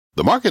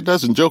The market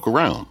doesn't joke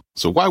around,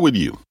 so why would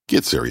you?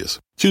 Get serious.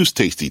 Choose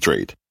Tasty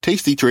Trade.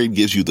 Tasty Trade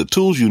gives you the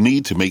tools you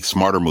need to make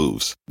smarter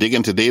moves. Dig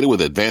into data with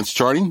advanced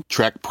charting,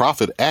 track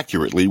profit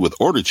accurately with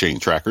order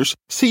chain trackers,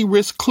 see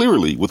risk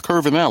clearly with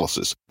curve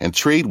analysis, and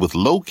trade with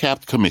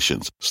low-capped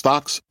commissions,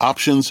 stocks,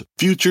 options,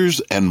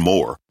 futures, and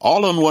more.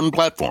 All on one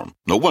platform.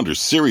 No wonder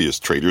serious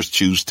traders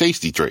choose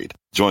Tasty Trade.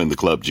 Join the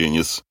club,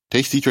 genius.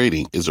 Tasty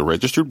Trading is a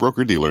registered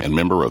broker-dealer and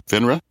member of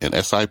FINRA and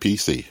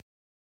SIPC.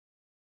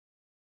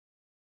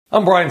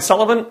 I'm Brian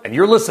Sullivan, and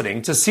you're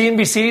listening to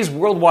CNBC's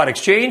Worldwide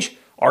Exchange.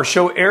 Our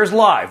show airs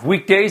live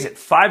weekdays at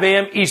 5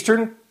 a.m.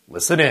 Eastern.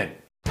 Listen in.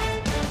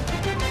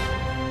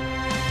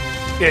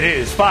 It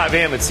is 5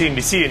 a.m. at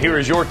CNBC, and here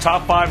is your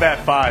top 5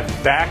 at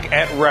 5. Back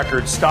at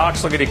record.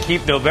 Stocks looking to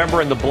keep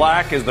November in the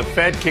black as the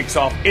Fed kicks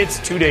off its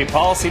two-day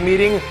policy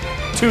meeting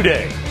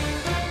today.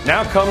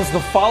 Now comes the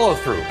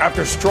follow-through.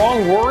 After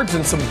strong words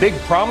and some big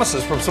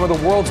promises from some of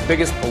the world's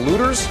biggest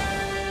polluters,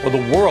 will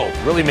the world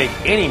really make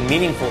any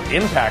meaningful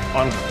impact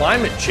on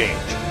climate change?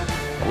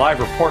 A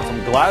live report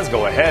from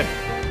Glasgow ahead.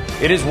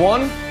 It is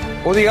one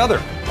or the other,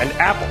 and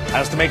Apple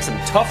has to make some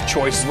tough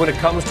choices when it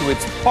comes to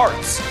its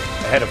parts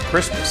ahead of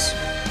Christmas.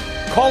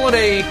 Call it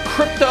a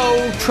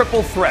crypto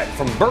triple threat,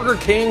 from Burger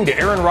King to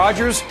Aaron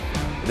Rodgers,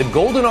 the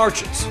Golden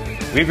Arches.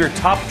 We have your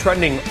top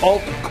trending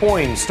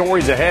altcoin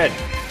stories ahead,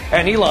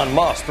 and Elon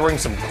Musk throwing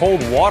some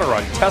cold water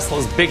on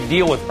Tesla's big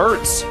deal with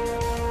Hertz.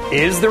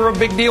 Is there a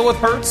big deal with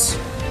Hertz?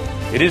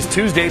 It is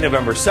Tuesday,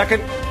 November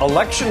 2nd,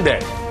 Election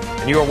Day,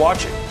 and you are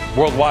watching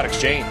Worldwide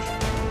Exchange.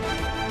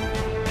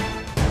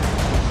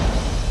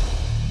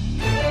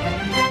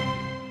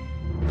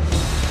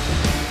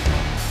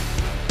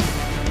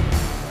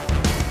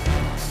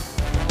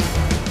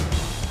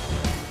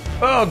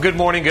 Oh, good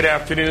morning, good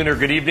afternoon, or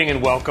good evening,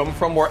 and welcome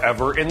from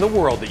wherever in the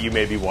world that you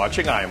may be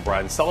watching. I am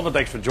Brian Sullivan.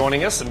 Thanks for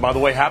joining us. And by the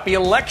way, happy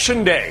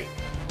Election Day.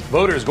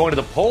 Voters going to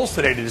the polls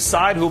today to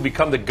decide who will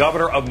become the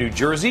governor of New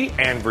Jersey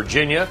and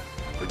Virginia.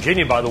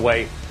 Virginia, by the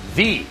way,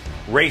 the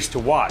race to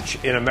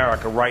watch in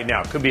America right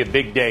now. Could be a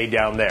big day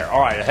down there. All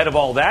right, ahead of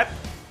all that,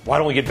 why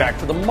don't we get back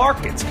to the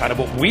markets? Kind of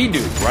what we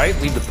do, right?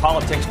 Leave the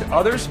politics to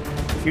others.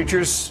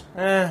 Futures,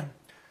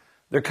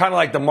 they're kind of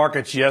like the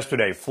markets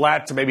yesterday.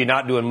 Flat to maybe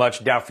not doing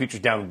much. Dow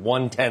futures down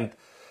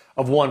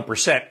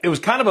 0.1%. It was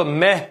kind of a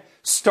meh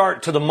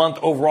start to the month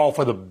overall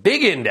for the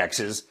big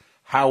indexes.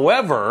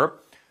 However,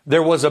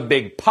 there was a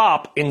big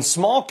pop in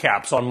small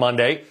caps on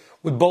Monday,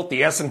 with both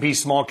the S&P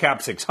Small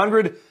Cap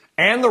 600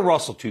 and the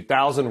Russell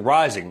 2000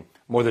 rising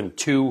more than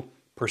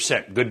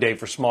 2%. Good day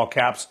for small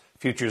caps.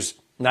 Futures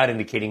not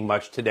indicating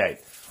much today.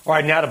 All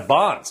right, now to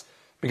bonds,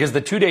 because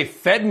the two-day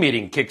Fed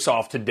meeting kicks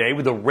off today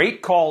with a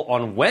rate call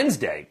on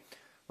Wednesday.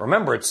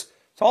 Remember, it's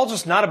all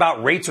just not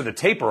about rates or the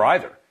taper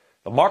either.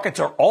 The markets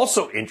are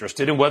also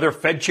interested in whether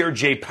Fed Chair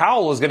Jay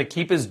Powell is going to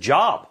keep his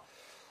job.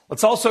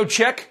 Let's also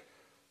check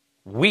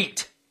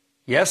wheat.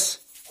 Yes,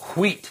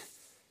 wheat.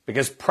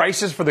 Because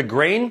prices for the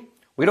grain,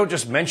 we don't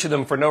just mention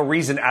them for no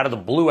reason out of the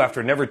blue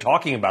after never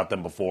talking about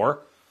them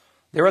before.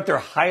 They're at their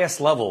highest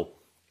level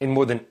in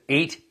more than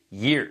 8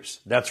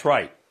 years. That's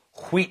right.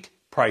 Wheat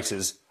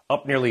prices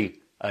up nearly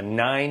a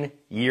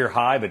 9-year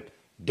high. But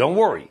don't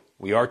worry,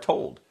 we are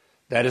told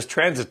that is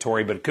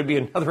transitory, but it could be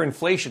another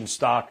inflation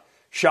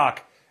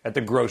shock at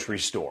the grocery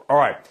store. All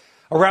right.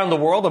 Around the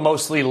world, a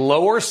mostly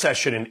lower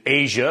session in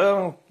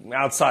Asia,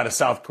 outside of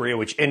South Korea,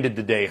 which ended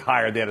the day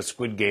higher. They had a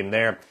squid game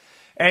there.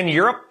 And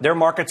Europe, their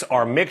markets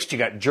are mixed. You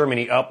got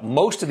Germany up.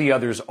 Most of the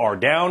others are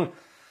down.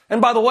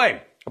 And by the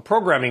way, a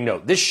programming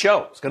note. This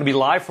show is going to be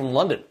live from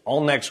London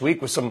all next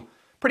week with some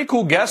pretty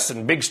cool guests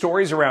and big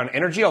stories around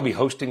energy. I'll be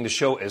hosting the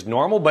show as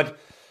normal, but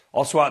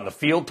also out in the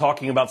field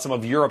talking about some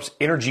of Europe's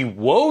energy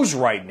woes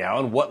right now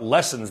and what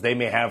lessons they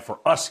may have for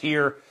us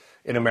here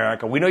in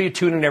America. We know you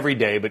tune in every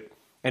day, but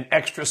an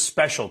extra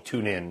special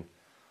tune in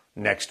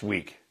next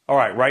week. All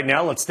right, right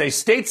now, let's stay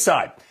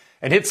stateside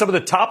and hit some of the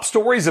top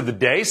stories of the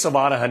day.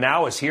 Silvana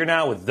Henao is here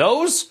now with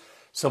those.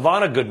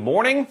 Silvana, good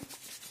morning.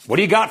 What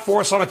do you got for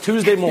us on a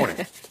Tuesday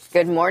morning?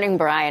 Good morning,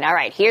 Brian. All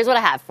right, here's what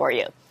I have for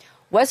you.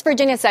 West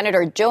Virginia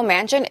Senator Joe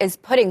Manchin is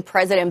putting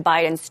President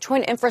Biden's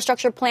twin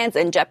infrastructure plans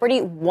in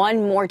jeopardy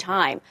one more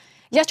time.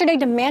 Yesterday,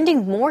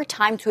 demanding more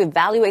time to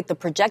evaluate the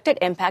projected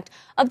impact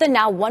of the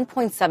now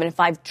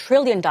 $1.75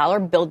 trillion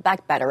Build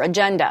Back Better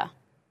agenda.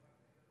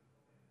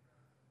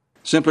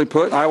 Simply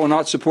put, I will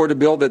not support a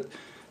bill that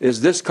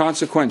is this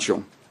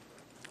consequential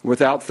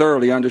without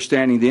thoroughly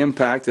understanding the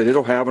impact that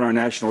it'll have on our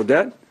national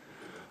debt,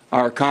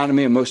 our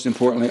economy, and most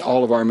importantly,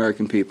 all of our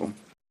American people.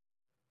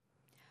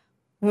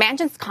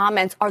 Manchin's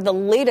comments are the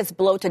latest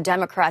blow to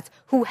Democrats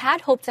who had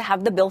hoped to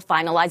have the bill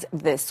finalized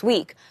this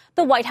week.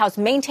 The White House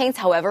maintains,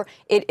 however,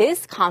 it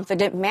is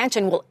confident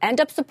Manchin will end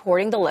up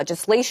supporting the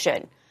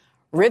legislation.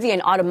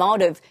 Rivian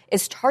Automotive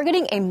is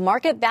targeting a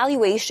market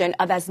valuation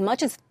of as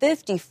much as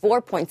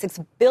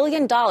 $54.6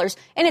 billion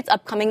in its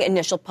upcoming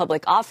initial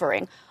public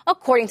offering.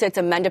 According to its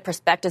amended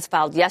prospectus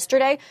filed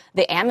yesterday,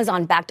 the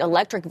Amazon-backed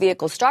electric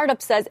vehicle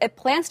startup says it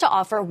plans to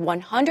offer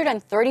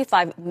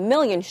 135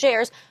 million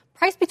shares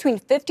priced between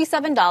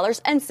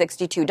 $57 and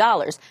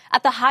 $62.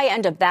 At the high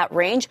end of that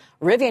range,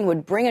 Rivian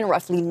would bring in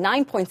roughly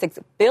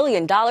 $9.6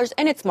 billion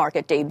in its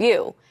market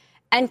debut.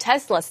 And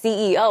Tesla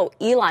CEO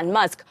Elon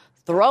Musk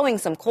throwing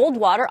some cold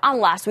water on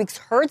last week's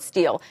Hertz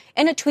deal.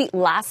 In a tweet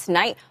last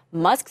night,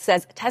 Musk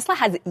says Tesla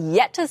has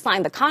yet to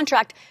sign the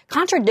contract,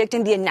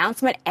 contradicting the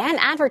announcement and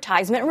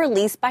advertisement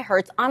released by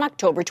Hertz on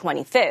October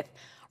 25th.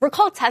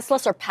 Recall Tesla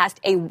surpassed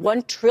a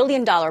 $1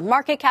 trillion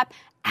market cap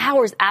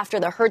hours after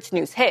the Hertz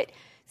news hit.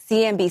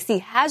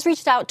 CNBC has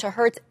reached out to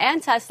Hertz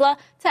and Tesla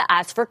to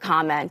ask for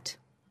comment.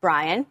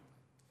 Brian?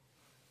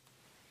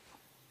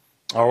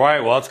 All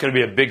right, well, it's going to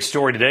be a big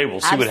story today.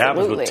 We'll see what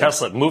happens with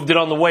Tesla. It moved it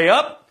on the way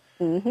up.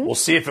 Mm-hmm. We'll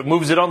see if it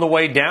moves it on the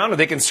way down or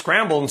they can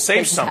scramble and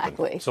save something.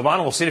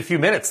 Silvana, we'll see in a few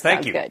minutes.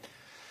 Thank you. Good.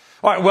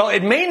 All right, well,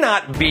 it may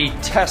not be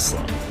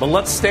Tesla, but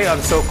let's stay on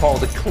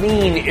so-called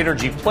clean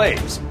energy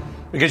plays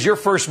because your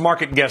first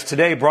market guest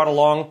today brought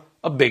along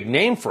a big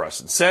name for us.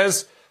 It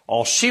says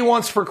all she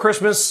wants for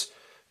Christmas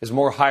is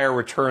more higher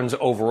returns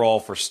overall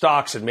for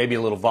stocks and maybe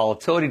a little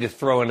volatility to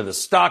throw into the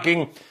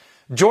stocking.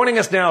 Joining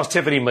us now is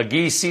Tiffany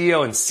McGee,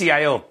 CEO and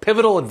CIO of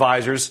Pivotal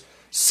Advisors,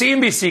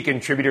 CNBC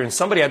contributor, and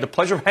somebody I had the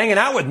pleasure of hanging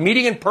out with,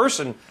 meeting in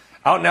person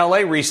out in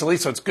L.A. recently,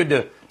 so it's good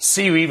to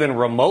see you even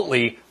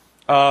remotely.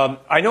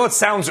 I know it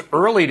sounds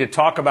early to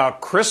talk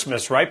about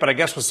Christmas, right? But I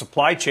guess with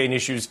supply chain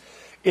issues,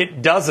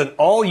 it doesn't.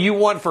 All you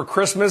want for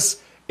Christmas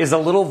is a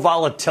little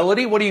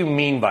volatility. What do you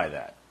mean by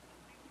that?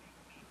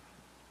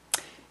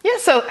 Yeah,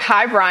 so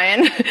hi,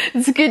 Brian.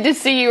 It's good to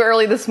see you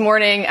early this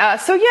morning.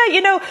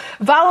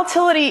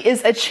 Volatility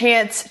is a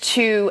chance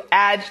to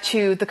add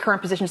to the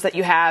current positions that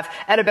you have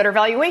at a better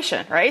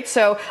valuation, right?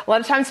 So a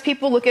lot of times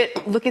people look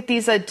at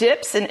these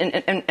dips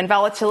and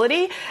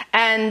volatility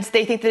and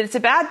they think that it's a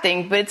bad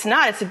thing, but it's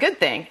not. It's a good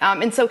thing.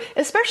 And so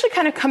especially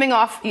kind of coming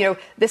off,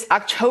 this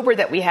October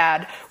that we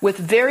had with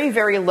very,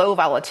 very low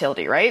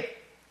volatility, right?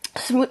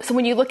 So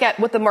when you look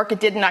at what the market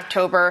did in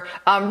October,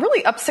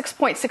 really up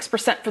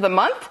 6.6% for the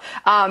month,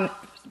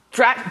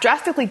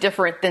 drastically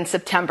different than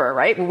September,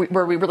 right,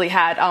 where we really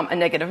had a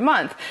negative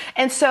month.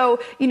 And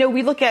so,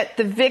 we look at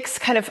the VIX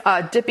kind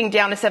of dipping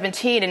down to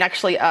 17 and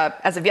actually,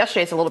 as of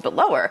yesterday, it's a little bit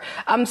lower.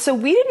 So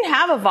we didn't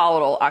have a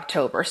volatile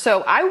October.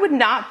 So I would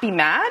not be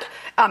mad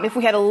if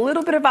we had a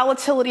little bit of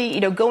volatility,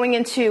 going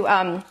into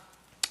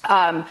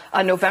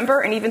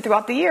November and even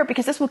throughout the year,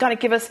 because this will kind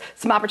of give us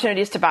some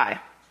opportunities to buy.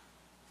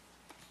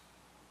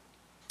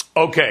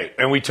 Okay,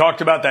 and we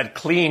talked about that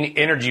clean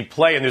energy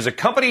play, and there's a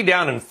company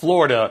down in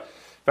Florida.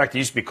 In fact, it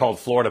used to be called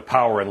Florida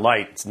Power and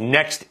Light. It's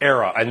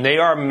NextEra, and they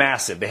are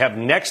massive. They have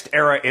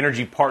NextEra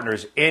Energy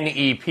Partners,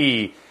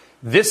 NEP.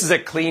 This is a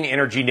clean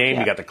energy name. Yeah.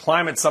 You got the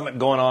climate summit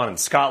going on in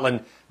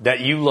Scotland that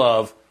you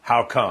love.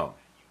 How come?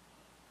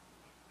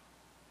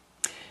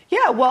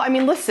 Yeah, well,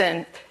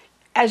 listen.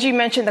 As you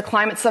mentioned, the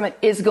climate summit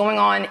is going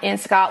on in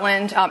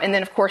Scotland. And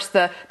then, of course,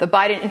 the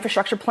Biden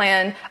infrastructure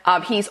plan.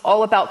 He's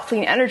all about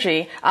clean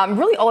energy,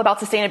 really all about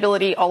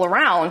sustainability all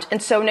around.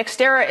 And so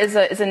NextEra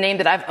is a name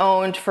that I've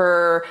owned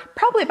for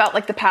probably about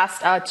like the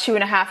past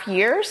 2.5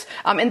 years.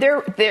 And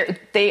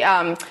they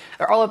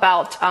are all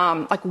about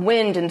like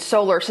wind and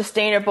solar,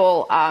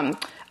 sustainable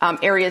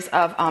areas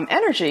of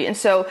energy. And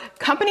so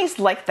companies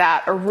like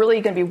that are really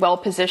going to be well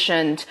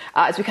positioned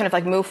as we kind of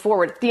like move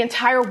forward. The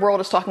entire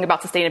world is talking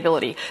about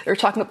sustainability. They're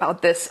talking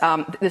about this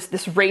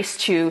race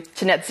to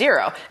net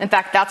zero. In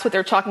fact, that's what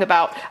they're talking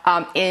about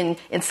in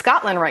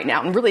Scotland right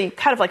now, and really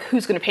kind of like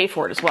who's going to pay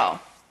for it as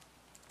well.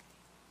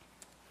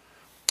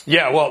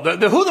 Yeah, well,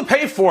 the who to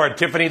pay for it,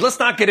 Tiffany, let's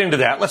not get into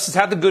that. Let's just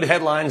have the good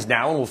headlines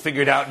now, and we'll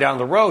figure it out down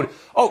the road.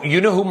 Oh, you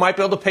know who might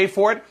be able to pay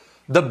for it?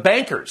 The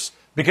bankers.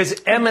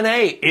 Because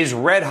M&A is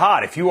red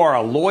hot. If you are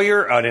a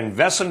lawyer, an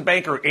investment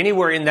banker,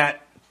 anywhere in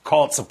that,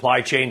 call it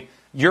supply chain,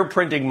 you're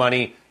printing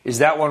money. Is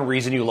that one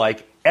reason you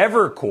like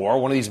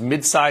Evercore, one of these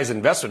mid-sized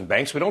investment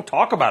banks we don't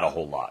talk about a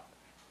whole lot?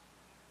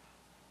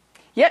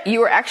 Yeah, you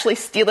were actually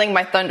stealing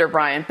my thunder,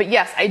 Brian. But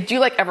yes, I do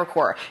like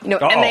Evercore.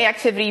 M&A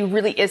activity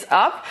really is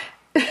up.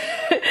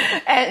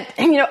 and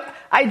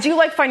I do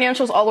like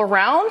financials all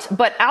around.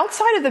 But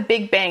outside of the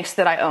big banks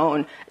that I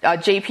own,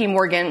 JP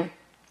Morgan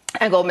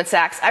and Goldman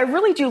Sachs, I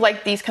really do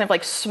like these kind of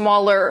like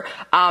smaller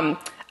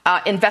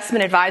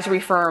investment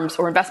advisory firms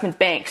or investment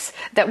banks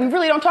that we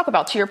really don't talk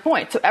about, to your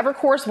point. So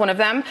Evercore is one of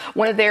them.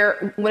 One of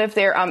their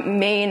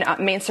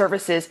main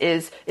services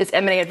is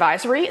M&A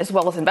advisory as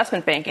well as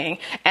investment banking.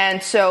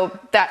 And so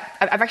that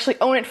I've actually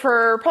owned it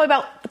for probably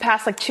about the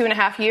past like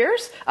 2.5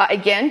 years.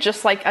 Again,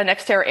 just like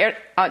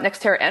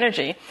NextEra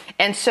Energy.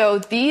 And so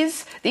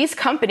these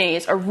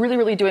companies are really,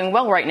 really doing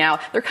well right now.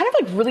 They're kind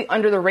of like really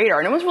under the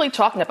radar. No one's really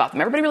talking about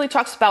them. Everybody really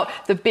talks about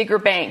the bigger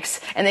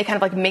banks, and they kind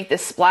of like make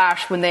this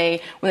splash when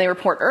they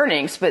report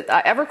earnings. But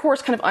Evercore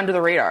is kind of under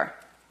the radar.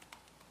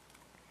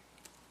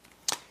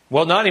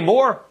 Well, not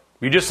anymore.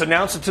 We just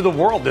announced it to the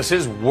world. This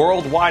is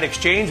worldwide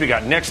exchange. We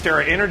got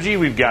NextEra Energy.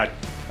 We've got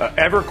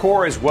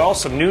Evercore as well.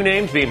 Some new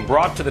names being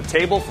brought to the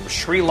table from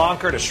Sri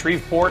Lanka to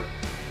Shreveport.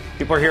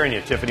 People are hearing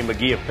you. Tiffany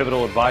McGee of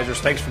Pivotal Advisors.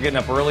 Thanks for getting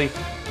up early.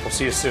 We'll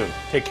see you soon.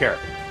 Take care.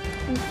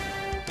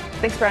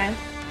 Thanks, Brian.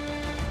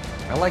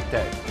 I like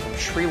that. From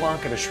Sri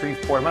Lanka to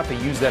Shreveport. I'm going to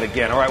have to use that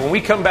again. All right, when we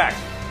come back,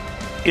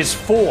 is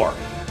 $4,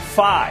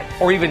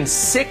 $5, or even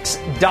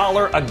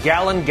 $6 a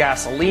gallon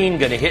gasoline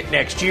going to hit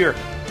next year?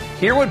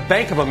 Hear what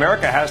Bank of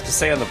America has to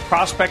say on the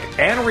prospect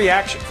and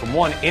reaction from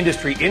one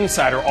industry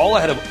insider, all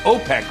ahead of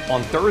OPEC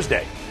on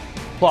Thursday.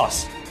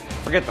 Plus,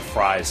 forget the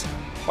fries.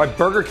 Why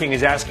Burger King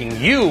is asking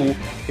you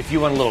if you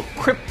want a little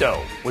crypto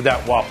with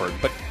that Whopper,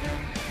 but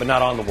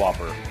not on the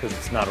Whopper, because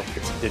it's a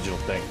digital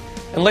thing.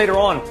 And later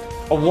on,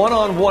 a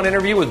one-on-one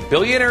interview with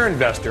billionaire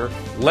investor,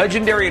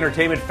 legendary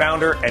entertainment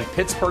founder, and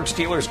Pittsburgh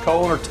Steelers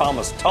co-owner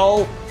Thomas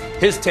Tull.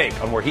 His take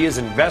on where he is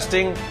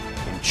investing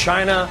in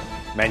China,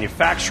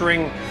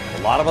 manufacturing, and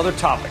a lot of other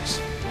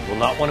topics. You will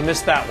not want to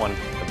miss that one.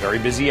 A very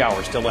busy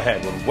hour still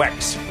ahead when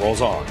WEX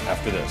rolls on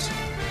after this.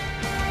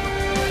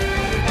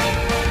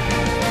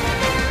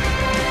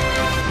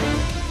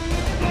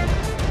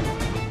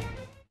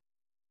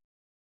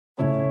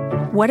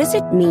 What does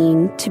it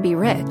mean to be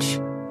rich?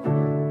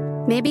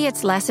 Maybe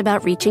it's less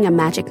about reaching a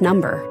magic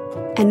number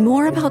and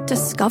more about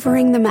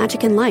discovering the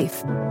magic in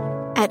life.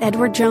 At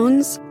Edward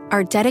Jones,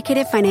 our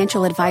dedicated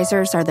financial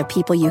advisors are the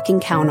people you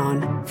can count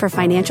on for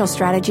financial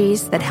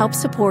strategies that help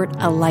support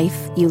a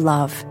life you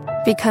love.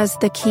 Because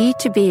the key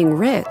to being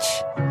rich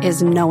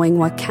is knowing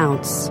what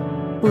counts.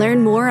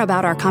 Learn more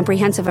about our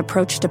comprehensive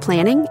approach to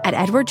planning at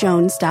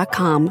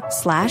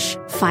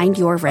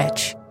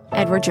edwardjones.com/findyourrich.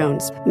 Edward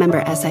Jones,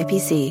 member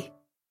SIPC.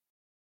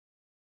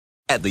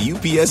 At the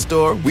UPS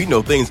Store, we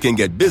know things can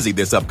get busy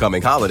this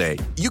upcoming holiday.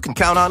 You can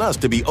count on us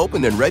to be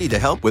open and ready to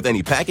help with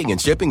any packing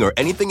and shipping or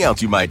anything else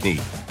you might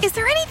need. Is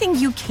there anything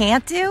you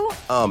can't do?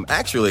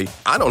 Actually,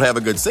 I don't have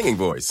a good singing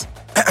voice.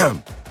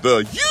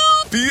 The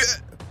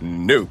UPS...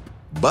 Nope.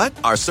 But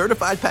our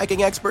certified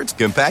packing experts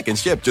can pack and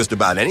ship just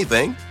about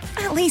anything.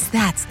 At least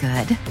that's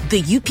good.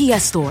 The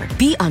UPS Store.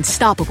 Be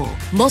unstoppable.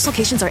 Most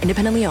locations are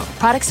independently owned.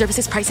 Product,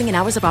 services, pricing, and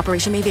hours of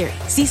operation may vary.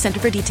 See Center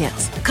for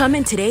details. Come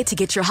in today to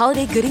get your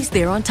holiday goodies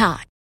there on time.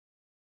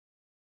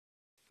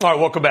 All right,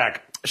 welcome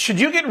back. Should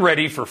you get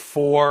ready for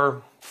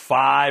 $4,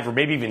 $5, or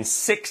maybe even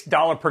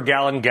 $6 per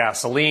gallon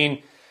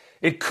gasoline?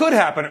 It could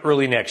happen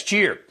early next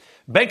year.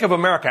 Bank of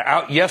America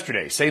out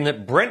yesterday saying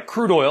that Brent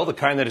crude oil, the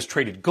kind that is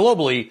traded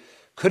globally,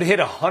 could hit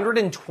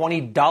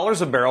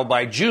 $120 a barrel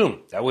by June.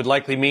 That would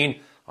likely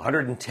mean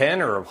 $110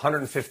 or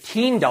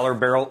 $115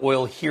 barrel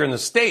oil here in the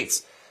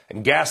States.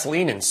 And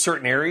gasoline in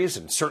certain areas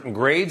and certain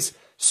grades,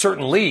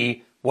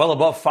 certainly well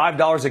above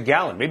 $5 a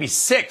gallon, maybe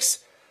 $6.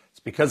 It's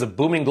because of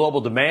booming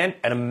global demand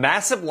and a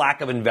massive lack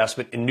of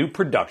investment in new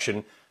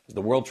production as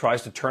the world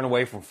tries to turn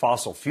away from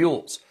fossil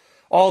fuels.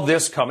 All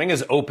this coming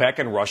as OPEC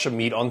and Russia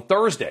meet on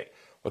Thursday,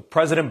 with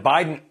President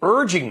Biden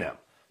urging them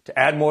to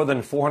add more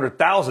than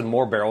 400,000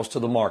 more barrels to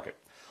the market.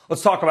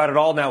 Let's talk about it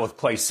all now with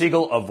Clay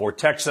Siegel of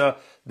Vortexa.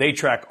 They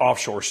track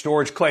offshore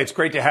storage. Clay, it's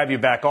great to have you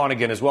back on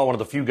again as well. One of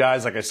the few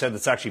guys, like I said,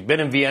 that's actually been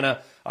in Vienna.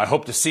 I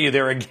hope to see you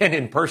there again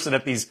in person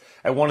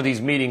at one of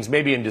these meetings,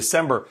 maybe in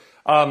December.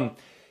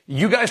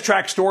 You guys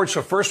track storage,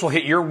 so first we'll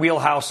hit your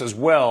wheelhouse as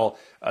well.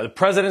 The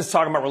president's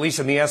talking about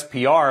releasing the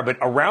SPR, but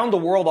around the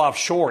world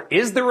offshore,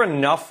 is there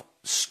enough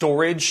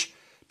storage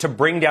to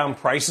bring down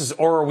prices,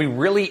 or are we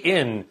really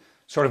in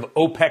sort of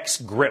OPEC's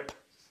grip?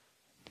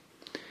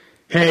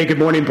 Hey, good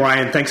morning,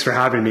 Brian. Thanks for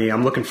having me.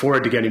 I'm looking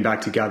forward to getting back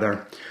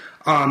together.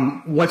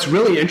 What's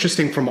really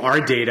interesting from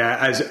our data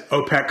as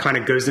OPEC kind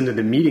of goes into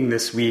the meeting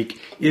this week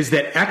is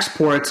that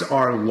exports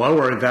are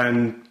lower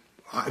than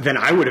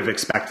I would have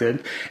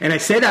expected. And I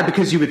say that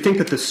because you would think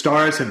that the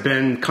stars have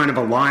been kind of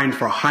aligned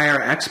for higher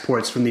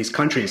exports from these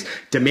countries.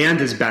 Demand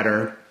is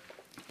better.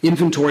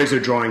 Inventories are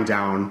drawing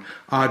down.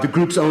 The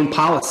group's own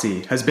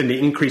policy has been to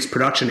increase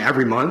production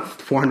every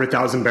month,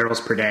 400,000 barrels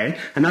per day.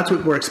 And that's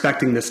what we're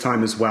expecting this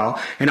time as well.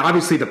 And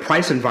obviously the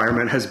price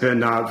environment has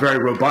been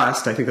very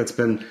robust. I think that's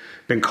been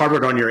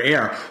covered on your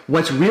air.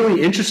 What's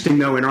really interesting,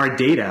 though, in our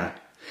data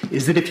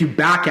is that if you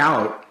back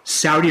out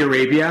Saudi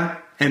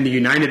Arabia and the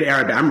United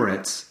Arab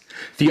Emirates,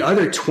 the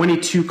other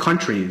 22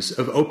 countries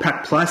of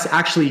OPEC Plus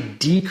actually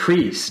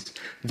decreased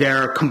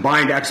their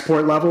combined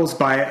export levels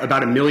by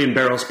about 1 million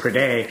barrels per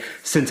day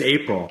since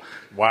April.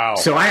 Wow.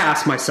 So I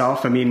asked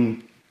myself,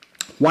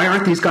 why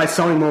aren't these guys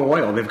selling more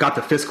oil? They've got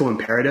the fiscal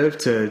imperative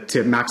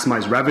to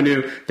maximize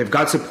revenue. They've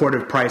got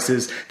supportive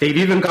prices. They've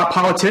even got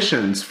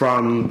politicians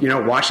from,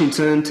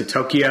 Washington to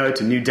Tokyo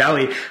to New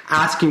Delhi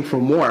asking for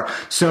more.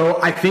 So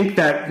I think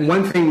that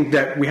one thing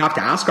that we have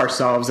to ask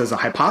ourselves as a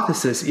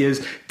hypothesis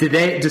is,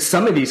 do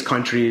some of these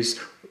countries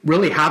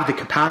really have the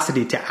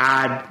capacity to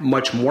add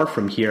much more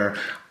from here?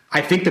 I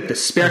think that the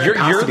spare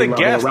capacity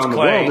level around the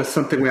world is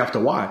something we have to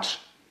watch.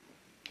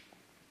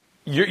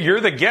 You're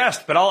the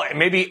guest, but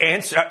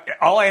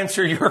I'll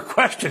answer your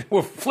question.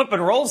 We're flipping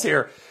roles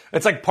here.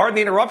 It's like pardon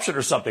the interruption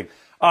or something.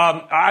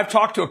 I've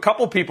talked to a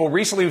couple people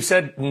recently who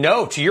said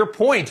no, to your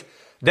point,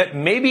 that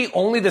maybe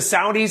only the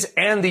Saudis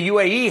and the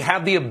UAE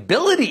have the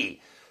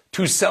ability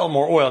to sell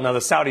more oil. Now, the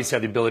Saudis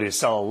have the ability to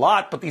sell a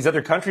lot, but these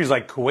other countries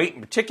like Kuwait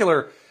in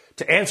particular,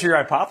 to answer your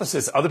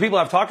hypothesis, other people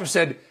I've talked to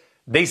said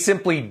they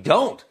simply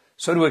don't.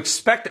 So to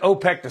expect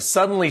OPEC to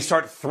suddenly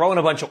start throwing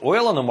a bunch of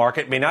oil on the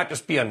market may not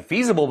just be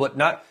unfeasible, but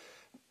not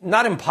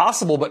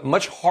impossible, but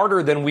much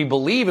harder than we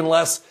believe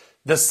unless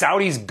the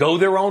Saudis go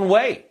their own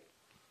way.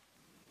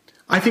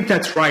 I think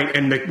that's right.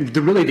 And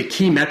really the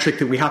key metric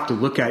that we have to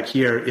look at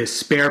here is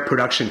spare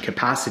production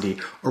capacity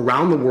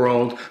around the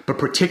world, but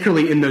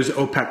particularly in those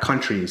OPEC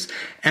countries.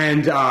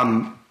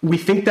 And we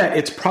think that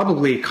it's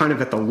probably kind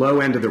of at the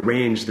low end of the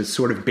range that's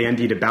sort of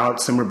bandied about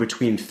somewhere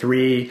between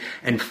 3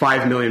 and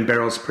 5 million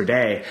barrels per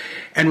day.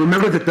 And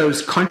remember that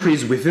those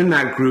countries within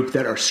that group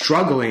that are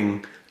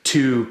struggling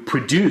to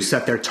produce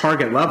at their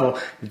target level,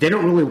 they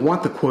don't really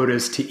want the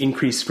quotas to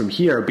increase from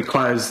here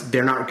because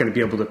they're not going to be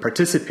able to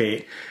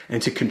participate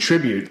and to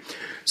contribute.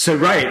 So,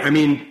 right, I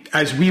mean,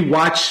 as we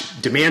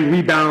watch demand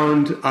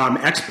rebound,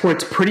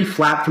 exports pretty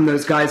flat from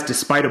those guys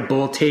despite a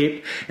bull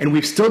tape, and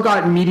we've still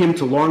got medium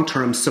to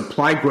long-term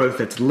supply growth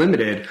that's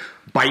limited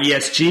by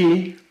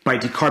ESG, by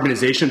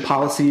decarbonization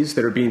policies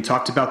that are being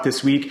talked about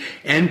this week,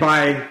 and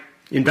by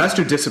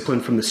investor discipline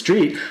from the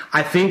street.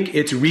 I think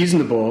it's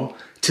reasonable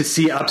to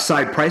see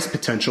upside price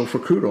potential for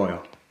crude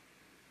oil.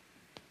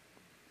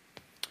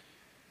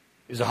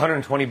 Is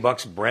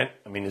 $120 Brent?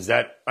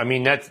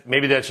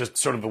 Maybe that's just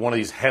sort of one of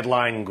these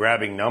headline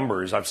grabbing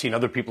numbers. I've seen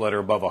other people that are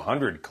above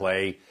 100,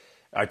 Clay.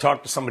 I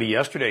talked to somebody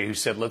yesterday who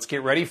said, let's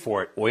get ready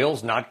for it.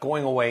 Oil's not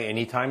going away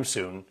anytime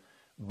soon,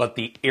 but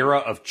the era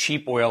of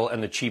cheap oil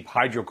and the cheap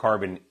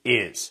hydrocarbon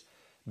is.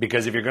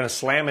 Because if you're going to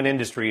slam an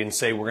industry and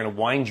say we're going to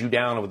wind you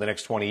down over the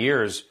next 20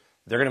 years,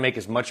 they're going to make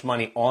as much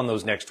money on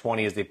those next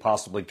 20 as they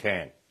possibly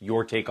can.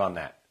 Your take on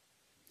that?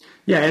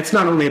 Yeah, it's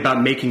not only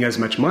about making as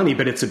much money,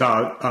 but it's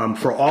about,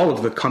 for all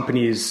of the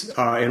companies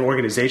and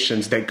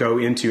organizations that go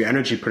into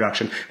energy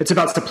production, it's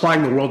about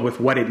supplying the world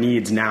with what it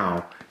needs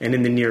now and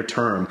in the near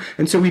term.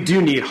 And so we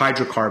do need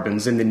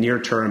hydrocarbons in the near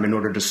term in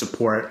order to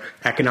support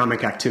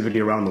economic activity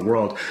around the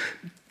world.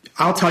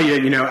 I'll tell you,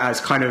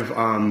 as kind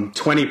of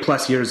 20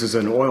 plus years as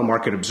an oil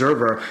market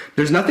observer,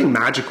 there's nothing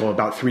magical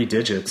about 3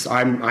 digits.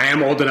 I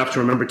am old enough to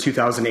remember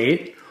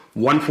 2008.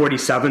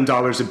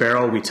 $147 a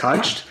barrel we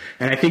touched.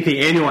 And I think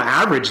the annual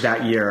average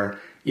that year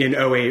in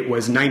 2008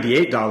 was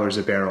 $98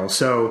 a barrel.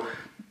 So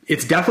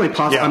it's definitely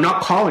possible. Yeah. I'm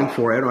not calling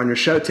for it on your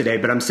show today,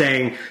 but I'm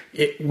saying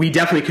we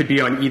definitely could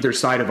be on either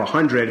side of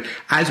 100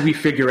 as we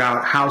figure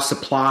out how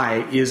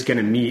supply is going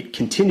to meet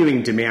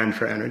continuing demand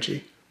for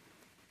energy.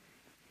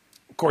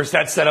 Of course,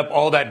 that set up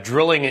all that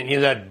drilling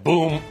and that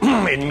boom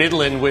in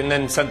Midland when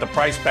then sent the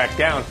price back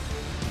down.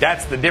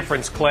 That's the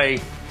difference,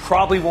 Clay.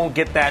 Probably won't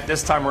get that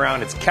this time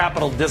around. It's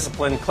capital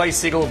discipline. Clay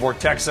Siegel of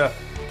Vortexa.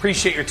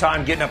 Appreciate your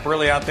time getting up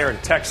early out there in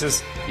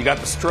Texas. You got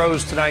the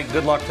Stros tonight.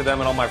 Good luck to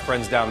them and all my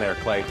friends down there,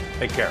 Clay.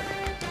 Take care.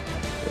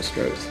 The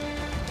Stros.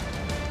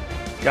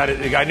 Got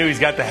it. I knew he's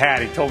got the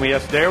hat. He told me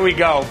yesterday. There we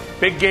go.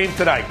 Big game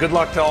tonight. Good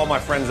luck to all my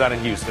friends out in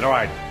Houston. All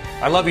right.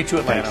 I love you too,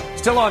 Atlanta.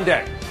 Thanks. Still on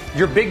deck.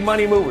 Your big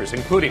money movers,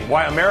 including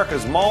why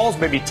America's malls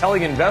may be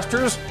telling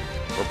investors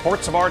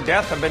reports of our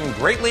death have been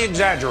greatly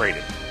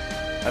exaggerated.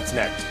 That's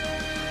next.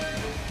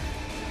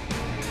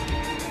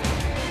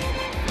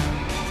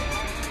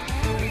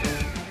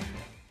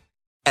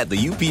 At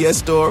the UPS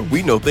Store,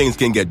 we know things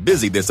can get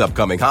busy this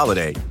upcoming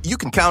holiday. You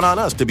can count on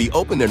us to be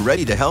open and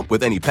ready to help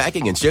with any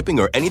packing and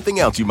shipping or anything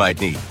else you might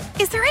need.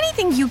 Is there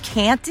anything you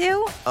can't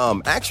do?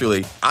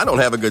 Actually, I don't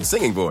have a good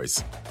singing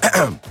voice.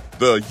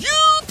 The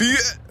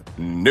UPS...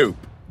 Nope.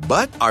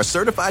 But our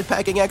certified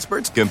packing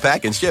experts can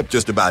pack and ship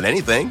just about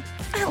anything.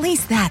 At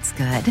least that's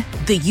good.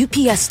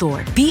 The UPS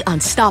Store. Be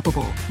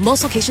unstoppable.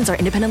 Most locations are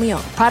independently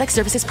owned. Product,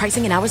 services,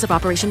 pricing, and hours of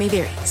operation may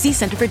vary. See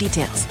Center for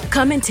details.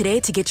 Come in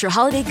today to get your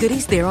holiday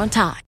goodies there on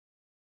time.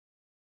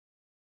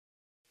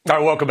 All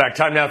right, welcome back.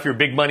 Time now for your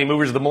big money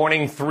movers of the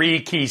morning. 3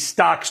 key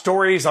stock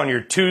stories on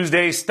your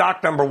Tuesday.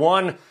 Stock number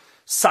 1,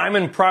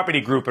 Simon Property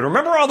Group. And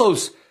remember all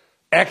those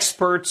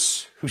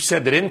experts who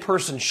said that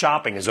in-person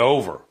shopping is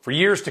over for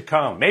years to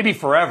come, maybe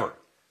forever?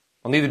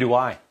 Well, neither do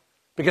I.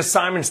 Because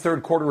Simon's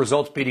third quarter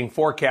results beating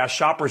forecast,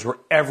 shoppers were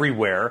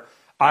everywhere.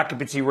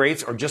 Occupancy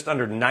rates are just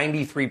under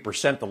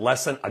 93%. The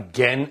lesson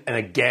again and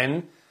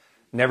again,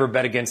 never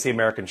bet against the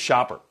American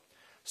shopper.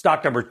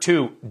 Stock number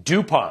 2,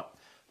 DuPont.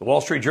 The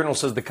Wall Street Journal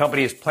says the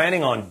company is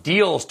planning on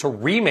deals to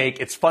remake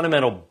its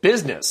fundamental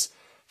business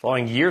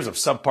following years of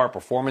subpar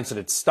performance in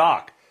its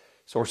stock.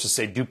 Sources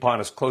say DuPont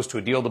is close to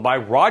a deal to buy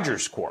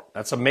Rogers Corp.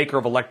 That's a maker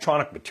of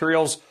electronic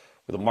materials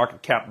with a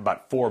market cap of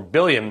about $4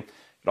 billion.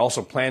 It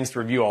also plans to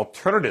review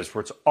alternatives for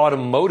its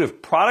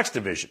automotive products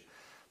division.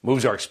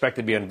 Moves are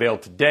expected to be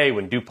unveiled today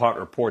when DuPont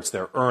reports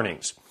their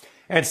earnings.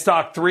 And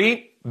stock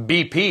 3,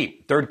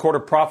 BP. Third quarter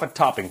profit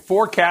topping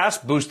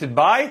forecast boosted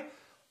by,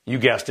 you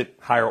guessed it,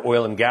 higher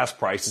oil and gas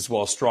prices as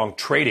well as strong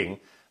trading.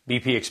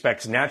 BP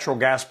expects natural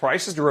gas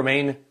prices to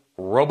remain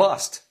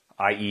robust,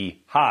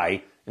 i.e.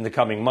 high, in the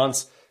coming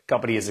months.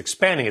 Company is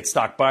expanding its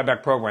stock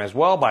buyback program as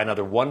well by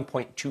another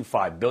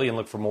 $1.25 billion.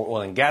 Look for more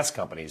oil and gas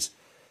companies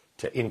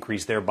to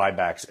increase their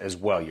buybacks as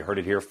well. You heard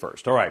it here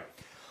first. All right,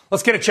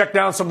 let's get a check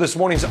down some of this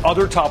morning's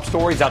other top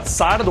stories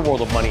outside of the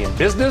world of money and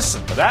business.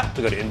 And for that,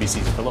 we go to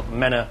NBC's Philip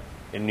Mena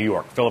in New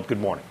York. Philip, good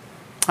morning.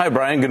 Hi,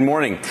 Brian. Good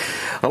morning.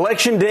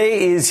 Election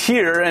day is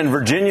here, and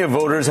Virginia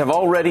voters have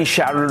already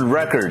shattered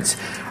records.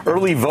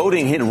 Early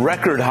voting hit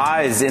record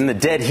highs in the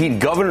dead heat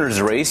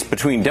governor's race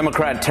between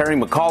Democrat Terry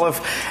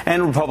McAuliffe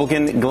and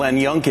Republican Glenn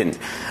Youngkin.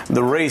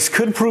 The race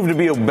could prove to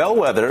be a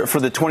bellwether for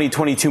the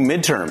 2022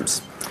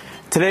 midterms.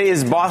 Today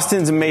is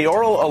Boston's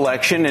mayoral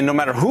election, and no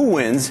matter who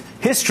wins,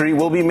 history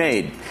will be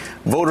made.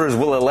 Voters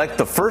will elect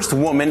the first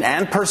woman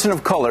and person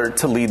of color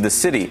to lead the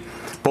city.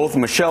 Both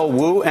Michelle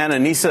Wu and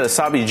Anissa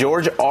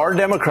Essayah-George are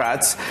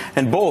Democrats,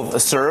 and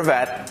both serve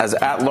as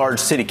at-large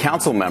city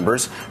council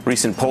members.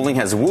 Recent polling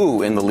has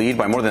Wu in the lead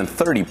by more than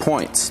 30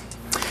 points.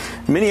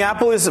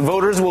 Minneapolis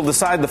voters will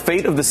decide the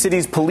fate of the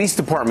city's police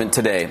department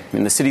today,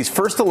 in the city's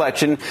first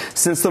election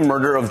since the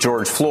murder of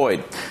George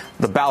Floyd.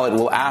 The ballot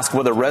will ask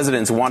whether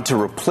residents want to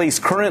replace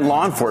current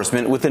law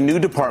enforcement with a new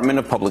Department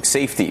of Public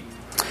Safety.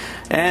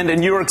 And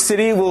New York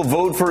City will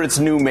vote for its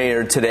new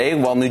mayor today,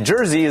 while New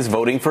Jersey is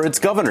voting for its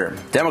governor.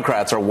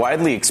 Democrats are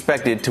widely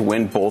expected to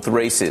win both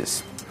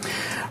races.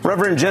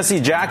 Reverend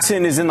Jesse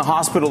Jackson is in the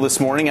hospital this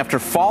morning after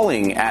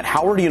falling at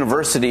Howard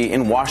University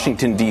in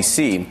Washington,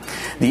 D.C.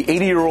 The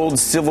 80-year-old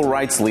civil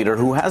rights leader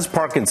who has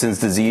Parkinson's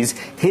disease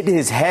hit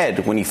his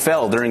head when he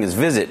fell during his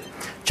visit.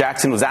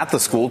 Jackson was at the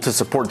school to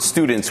support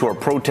students who are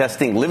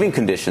protesting living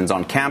conditions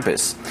on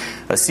campus.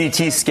 A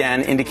CT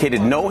scan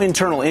indicated no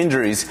internal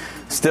injuries.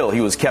 Still,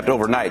 he was kept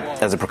overnight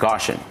as a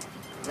precaution.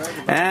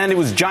 And it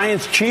was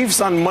Giants-Chiefs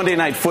on Monday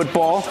Night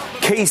Football.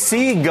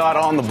 KC got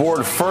on the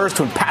board first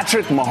when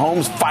Patrick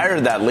Mahomes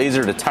fired that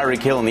laser to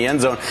Tyreek Hill in the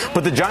end zone.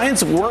 But the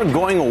Giants weren't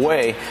going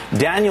away.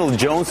 Daniel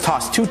Jones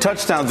tossed 2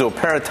 touchdowns to a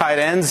pair of tight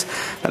ends.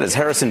 That is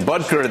Harrison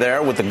Butker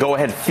there with the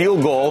go-ahead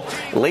field goal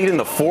late in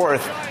the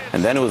fourth.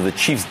 And then it was the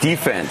Chiefs'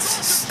 defense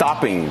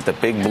stopping the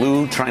Big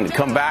Blue, trying to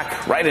come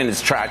back right in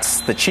its tracks.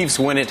 The Chiefs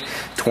win it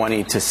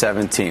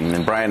 20-17.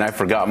 And Brian, I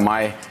forgot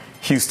my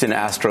Houston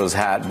Astros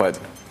hat, but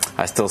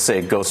I still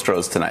say go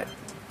Stros tonight.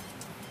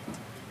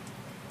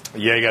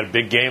 Yeah, you got a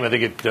big game. I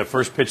think it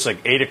first pitch like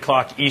 8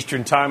 o'clock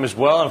Eastern time as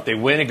well. And if they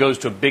win, it goes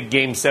to a big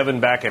Game 7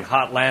 back in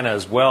Hotlanta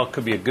as well.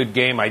 Could be a good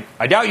game.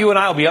 I doubt you and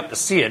I will be up to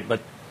see it, but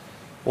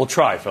we'll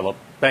try, Philip.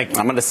 Thank you.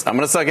 I'm gonna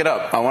suck it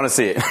up. I want to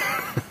see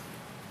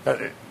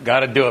it.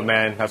 Got to do it,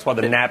 man. That's why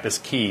the nap is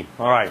key.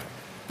 All right.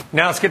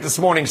 Now let's get to this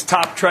morning's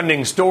top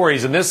trending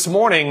stories. And this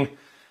morning,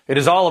 it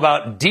is all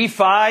about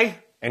DeFi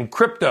and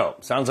crypto.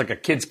 Sounds like a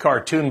kid's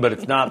cartoon, but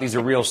it's not. These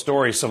are real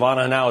stories.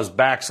 Savannah now is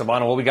back.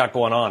 Savannah, what we got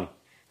going on?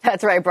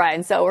 That's right,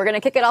 Brian. So we're going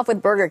to kick it off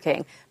with Burger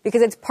King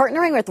because it's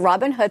partnering with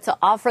Robinhood to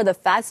offer the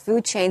fast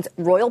food chain's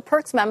Royal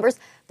Perks members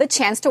the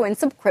chance to win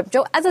some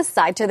crypto as a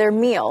side to their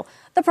meal.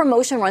 The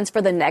promotion runs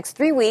for the next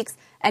 3 weeks,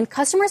 and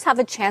customers have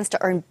a chance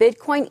to earn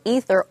Bitcoin,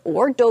 Ether,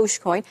 or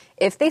Dogecoin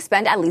if they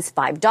spend at least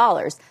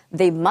 $5.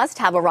 They must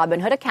have a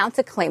Robinhood account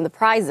to claim the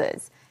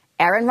prizes.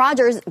 Aaron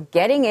Rodgers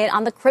getting in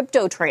on the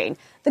crypto train.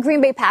 The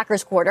Green Bay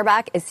Packers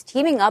quarterback is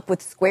teaming up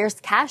with Square's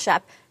Cash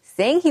App,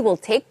 saying he will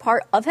take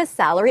part of his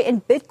salary in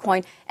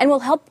Bitcoin and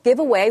will help give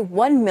away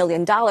 $1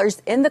 million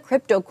in the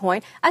crypto coin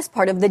as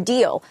part of the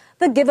deal.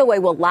 The giveaway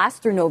will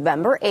last through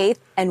November 8th,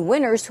 and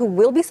winners who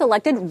will be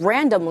selected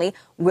randomly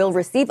will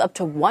receive up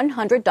to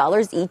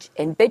 $100 each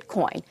in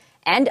Bitcoin.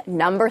 And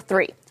number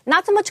 3.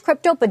 Not so much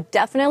crypto, but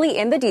definitely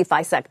in the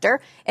DeFi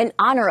sector. In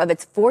honor of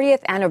its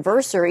 40th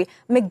anniversary,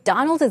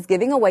 McDonald's is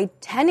giving away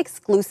 10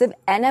 exclusive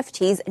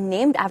NFTs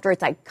named after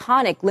its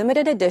iconic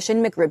limited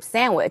edition McRib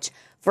sandwich.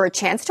 For a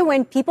chance to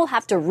win, people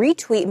have to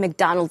retweet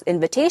McDonald's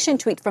invitation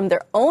tweet from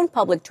their own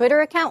public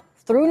Twitter account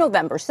through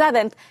November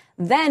 7th.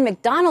 Then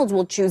McDonald's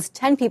will choose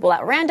 10 people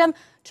at random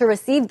to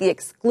receive the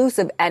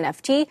exclusive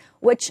NFT,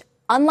 which,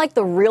 unlike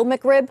the real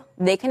McRib,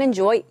 they can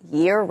enjoy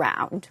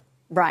year-round.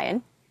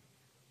 Brian?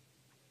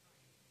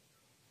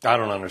 I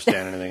don't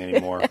understand anything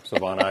anymore,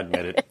 Savannah, I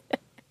admit it.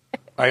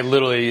 I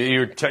literally,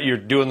 you're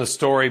doing the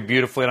story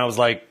beautifully, and I was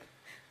like,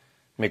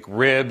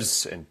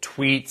 McRibs and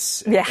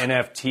tweets and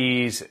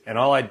NFTs,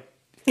 and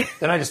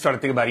then I just started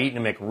thinking about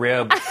eating a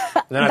McRib.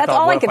 And then That's I thought,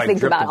 all what I could if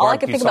think about. All I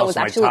could think about was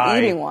actually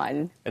eating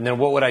one. And then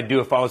what would I do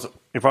if I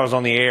was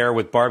on the air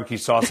with barbecue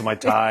sauce in my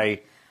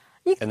tie,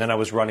 and then I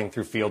was running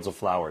through fields of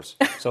flowers?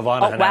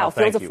 Savannah, wow,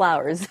 fields of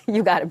flowers.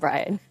 You got it,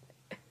 Brian.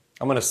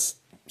 I'm going to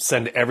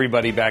send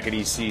everybody back at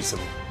EC some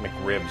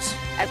McRibs.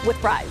 With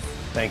fries.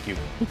 Thank you.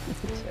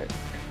 Sure.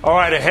 All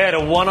right, ahead,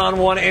 a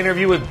one-on-one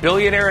interview with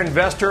billionaire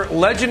investor,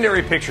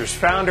 Legendary Pictures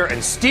founder, and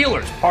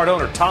Steelers part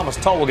owner Thomas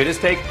Tull. Will get his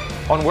take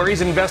on where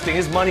he's investing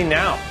his money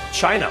now.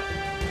 China,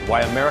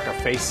 why America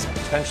faces a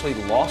potentially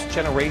lost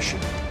generation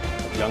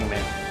of young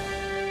men.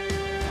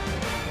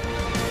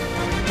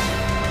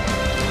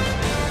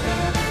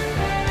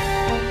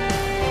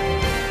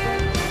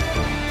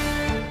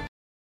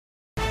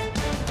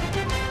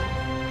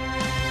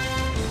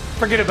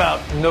 Forget about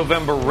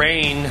November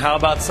rain. How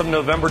about some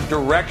November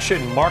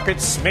direction?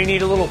 Markets may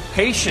need a little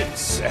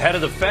patience ahead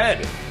of the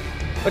Fed.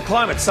 The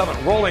climate summit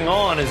rolling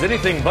on is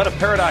anything but a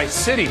paradise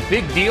city.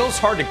 Big deals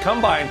hard to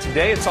come by, and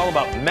today it's all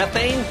about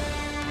methane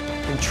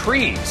and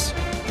trees.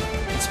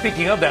 And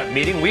speaking of that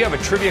meeting, we have a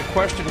trivia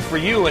question for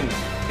you, and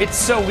it's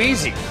so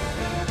easy.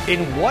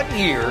 In what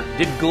year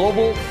did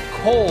global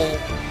coal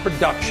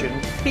production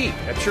peak?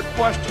 That's your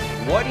question.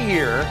 What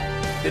year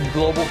did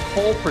global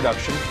coal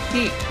production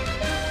peak?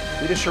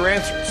 Lead us your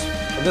answers.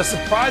 And the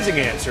surprising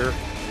answer,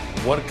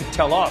 what it could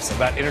tell us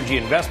about energy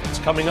investments,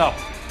 coming up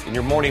in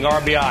your morning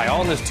RBI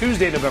on this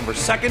Tuesday, November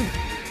 2nd.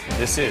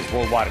 This is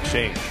Worldwide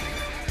Exchange.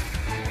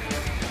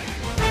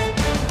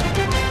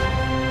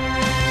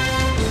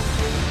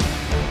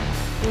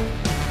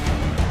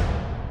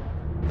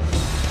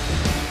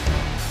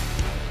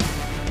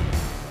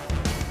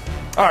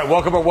 All right,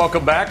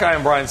 welcome back. I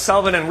am Brian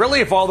Sullivan. And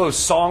really, if all those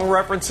song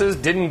references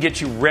didn't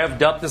get you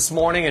revved up this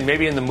morning and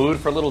maybe in the mood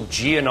for a little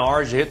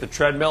GNR as you hit the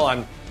treadmill,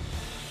 I'm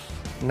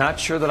not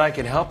sure that I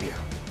can help you.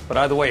 But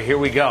either way, here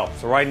we go.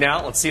 So right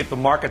now, let's see if the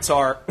markets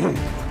are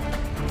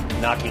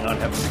knocking on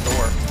heaven's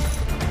door.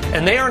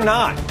 And they are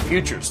not.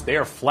 Futures, they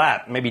are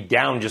flat, maybe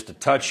down just a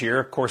touch here.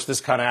 Of course, this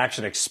kind of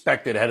action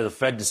expected ahead of the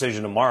Fed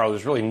decision tomorrow.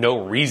 There's really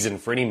no reason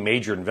for any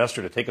major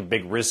investor to take a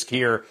big risk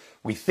here.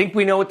 We think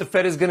we know what the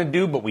Fed is going to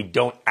do, but we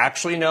don't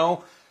actually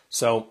know.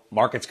 So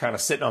markets kind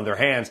of sitting on their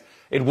hands.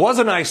 It was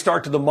a nice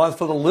start to the month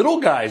for the little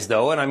guys,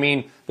 though. And I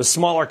mean, the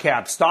smaller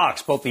cap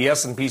stocks, both the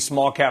S&P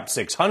Small Cap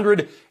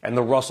 600 and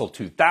the Russell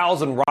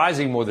 2000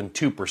 rising more than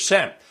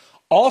 2%.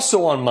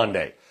 Also on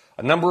Monday,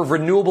 a number of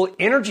renewable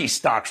energy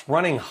stocks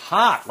running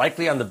hot,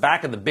 likely on the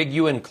back of the big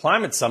UN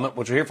climate summit,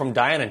 which we'll hear from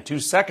Diana in 2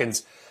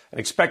 seconds, and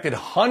expected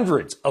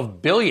hundreds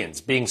of billions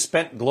being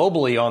spent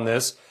globally on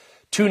this.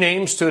 2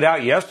 names stood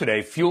out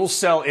yesterday: Fuel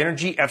Cell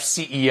Energy,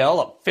 FCEL,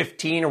 up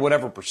 15 or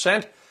whatever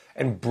percent,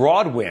 and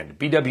Broadwind,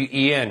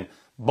 BWEN,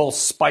 both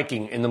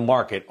spiking in the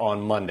market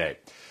on Monday.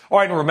 All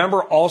right, and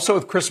remember also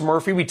with Chris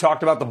Murphy, we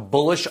talked about the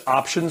bullish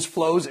options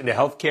flows into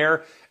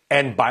healthcare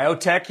and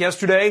biotech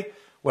yesterday.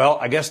 Well,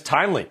 I guess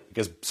timely,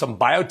 because some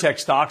biotech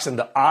stocks in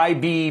the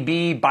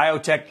IBB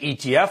Biotech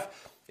ETF,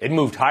 it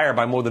moved higher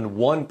by more than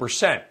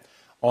 1%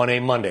 on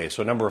a Monday.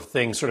 So a number of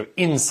things sort of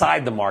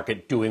inside the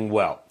market doing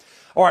well.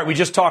 All right, we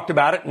just talked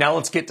about it. Now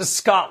let's get to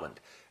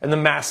Scotland and the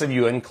massive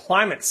UN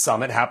climate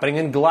summit happening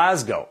in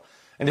Glasgow.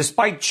 And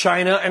despite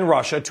China and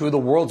Russia, 2 of the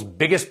world's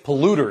biggest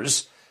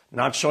polluters,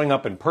 not showing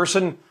up in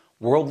person,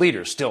 world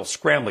leaders still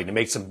scrambling to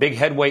make some big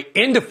headway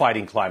into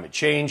fighting climate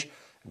change.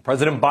 And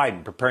President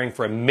Biden preparing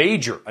for a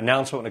major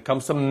announcement when it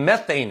comes to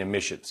methane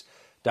emissions.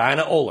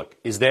 Diana Olick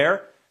is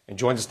there and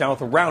joins us now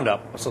with a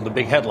roundup of some of the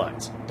big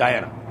headlines.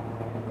 Diana.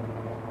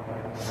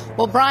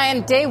 Well,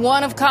 Brian, day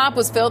 1 of COP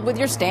was filled with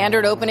your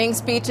standard opening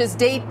speeches.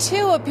 Day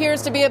 2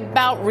 appears to be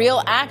about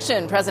real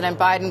action. President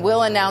Biden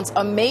will announce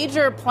a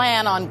major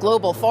plan on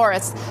global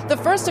forests, the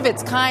first of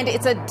its kind.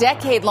 It's a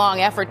decade-long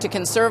effort to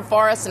conserve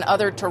forests and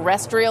other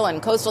terrestrial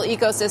and coastal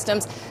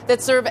ecosystems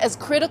that serve as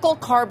critical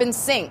carbon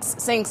sinks.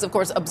 Sinks, of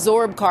course,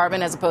 absorb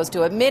carbon as opposed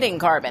to emitting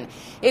carbon.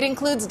 It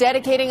includes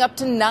dedicating up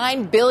to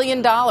 $9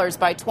 billion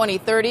by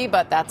 2030,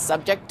 but that's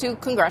subject to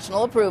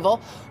congressional approval.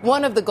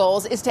 One of the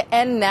goals is to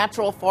end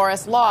natural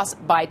forest loss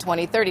by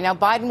 2030. Now,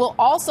 Biden will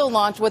also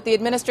launch what the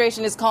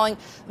administration is calling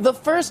the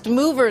First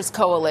Movers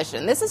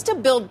Coalition. This is to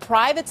build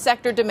private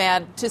sector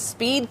demand to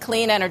speed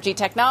clean energy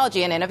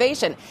technology and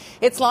innovation.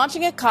 It's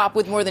launching a COP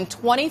with more than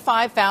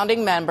 25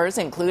 founding members,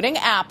 including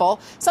Apple,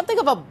 something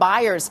of a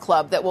buyer's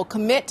club that will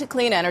commit to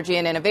clean energy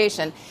and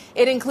innovation.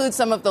 It includes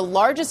some of the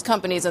largest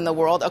companies in the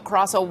world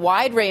across a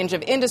wide range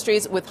of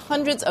industries with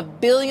hundreds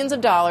of billions of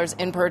dollars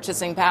in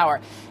purchasing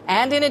power.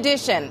 And in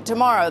addition,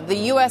 tomorrow, the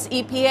U.S.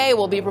 EPA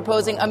will be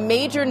proposing a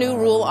major new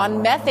rule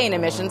on methane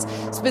emissions,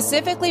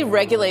 specifically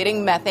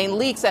regulating methane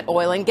leaks at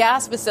oil and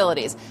gas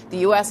facilities. The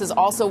U.S. is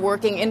also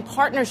working in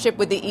partnership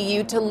with the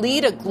EU to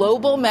lead a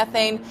global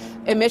methane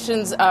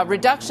emissions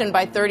reduction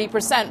by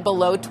 30%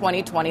 below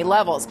 2020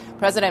 levels.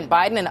 President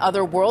Biden and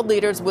other world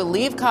leaders will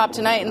leave COP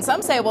tonight, and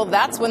some say, well,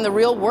 that's when the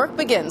real work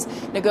begins.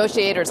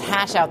 Negotiators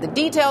hash out the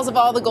details of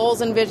all the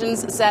goals and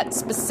visions set,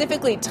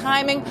 specifically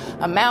timing,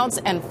 amounts,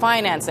 and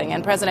financing.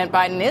 And President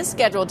Biden is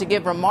scheduled to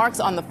give remarks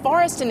on the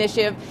Forest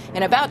Initiative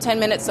in about 10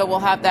 minutes, so we'll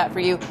have that for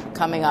you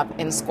coming up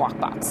in Squawk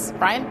Box.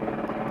 Brian?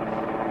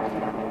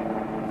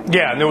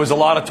 Yeah, and there was a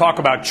lot of talk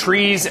about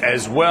trees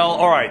as well.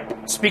 All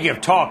right, speaking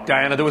of talk,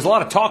 Diana, there was a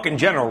lot of talk in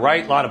general,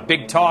 right? A lot of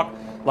big talk,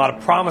 a lot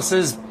of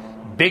promises,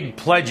 big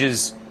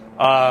pledges.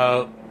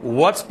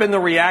 What's been the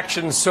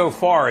reaction so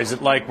far? Is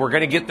it like we're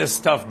going to get this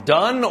stuff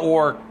done,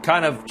 or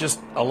kind of just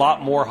a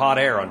lot more hot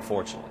air,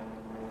 unfortunately?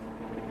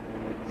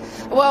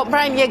 Well,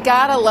 Brian, you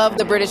gotta love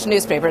the British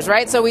newspapers,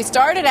 right? So we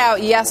started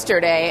out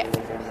yesterday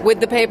with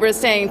the papers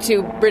saying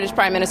to British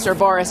Prime Minister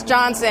Boris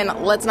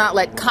Johnson, let's not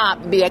let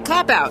COP be a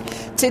cop-out.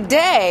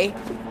 Today,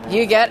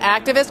 you get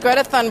activist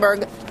Greta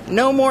Thunberg,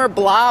 no more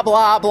blah,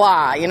 blah,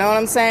 blah. You know what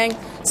I'm saying?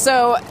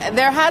 So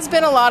there has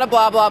been a lot of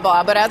blah, blah,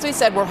 blah. But as we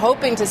said, we're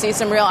hoping to see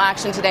some real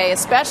action today,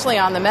 especially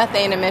on the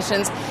methane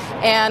emissions.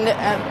 And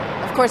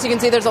of course, you can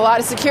see there's a lot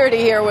of security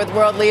here with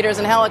world leaders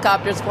and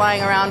helicopters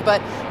flying around.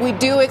 But we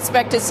do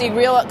expect to see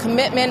real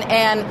commitment,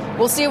 and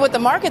we'll see what the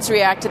markets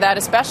react to that,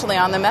 especially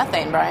on the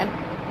methane, Brian.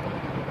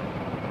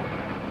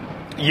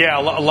 Yeah,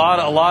 a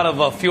lot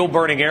of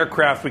fuel-burning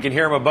aircraft. We can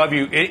hear them above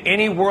you.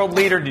 Any world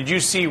leader did you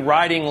see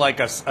riding like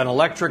an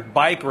electric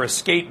bike or a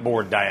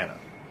skateboard, Diana?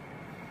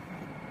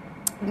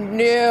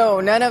 No,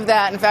 none of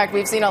that. In fact,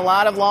 we've seen a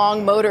lot of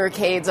long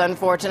motorcades,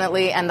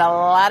 unfortunately, and a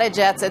lot of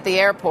jets at the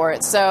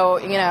airport. So,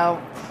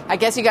 I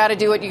guess you got to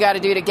do what you got to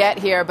do to get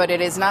here, but it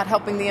is not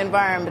helping the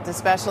environment,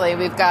 especially.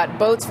 We've got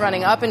boats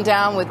running up and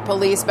down with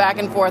police back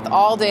and forth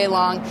all day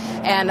long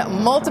and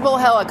multiple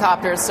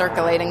helicopters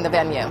circulating the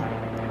venue.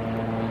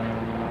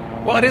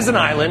 Well, it is an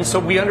island, so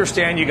we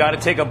understand you got to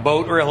take a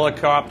boat or a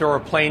helicopter or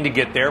a plane to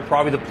get there.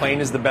 Probably the plane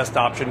is the best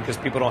option because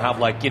people don't have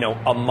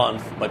a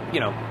month. But,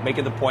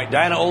 making the point.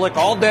 Diana Olick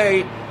all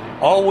day,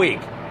 all week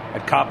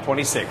at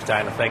COP26.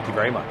 Diana, thank you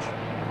very much.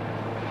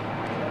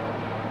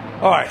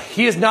 All right.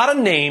 He is not a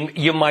name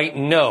you might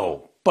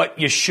know, but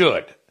you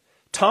should.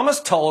 Thomas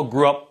Tull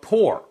grew up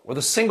poor with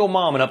a single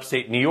mom in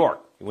upstate New York.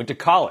 He went to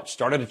college,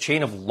 started a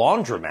chain of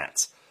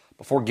laundromats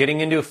before getting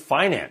into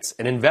finance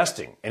and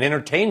investing and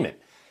entertainment.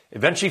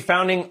 Eventually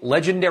founding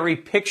Legendary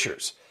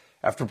Pictures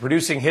after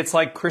producing hits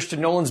like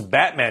Christopher Nolan's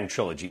Batman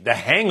trilogy, The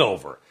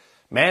Hangover,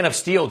 Man of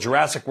Steel,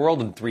 Jurassic World,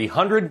 and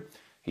 300.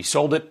 He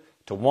sold it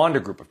to Wanda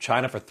Group of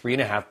China for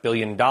 $3.5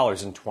 billion in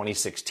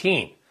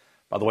 2016.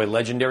 By the way,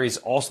 Legendary is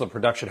also the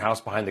production house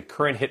behind the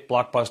current hit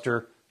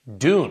blockbuster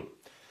Dune.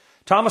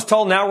 Thomas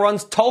Tull now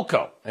runs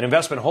Tullco, an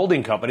investment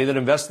holding company that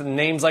invests in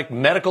names like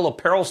medical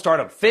apparel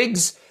startup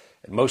Figs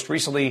and most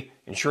recently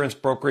insurance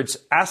brokerage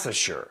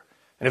Assessure.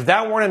 And if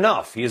that weren't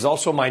enough, he is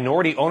also a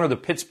minority owner of the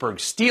Pittsburgh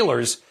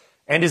Steelers,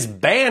 and his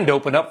band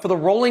opened up for the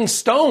Rolling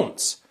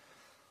Stones.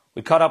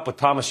 We caught up with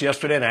Thomas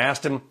yesterday, and I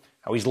asked him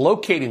how he's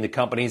locating the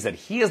companies that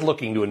he is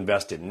looking to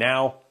invest in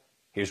now.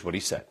 Here's what he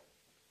said.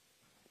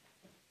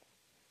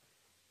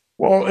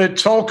 Well, at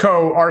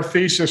Tullco, our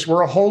thesis,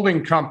 we're a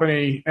holding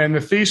company, and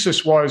the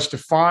thesis was to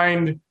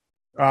find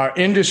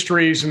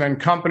industries and then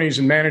companies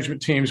and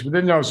management teams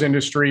within those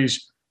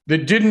industries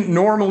that didn't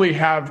normally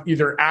have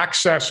either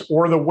access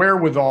or the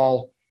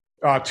wherewithal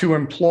to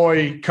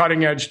employ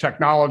cutting-edge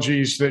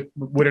technologies that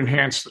would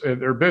enhance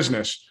their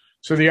business.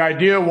 So the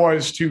idea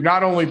was to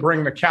not only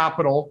bring the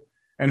capital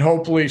and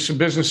hopefully some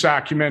business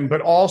acumen,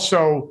 but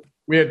also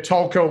we had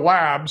Tullco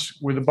Labs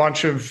with a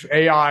bunch of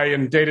AI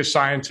and data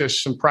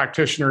scientists and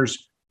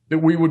practitioners that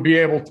we would be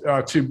able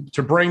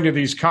to bring to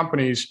these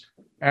companies.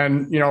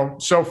 And,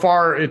 so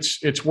far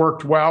it's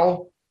worked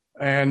well.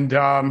 And,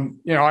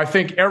 I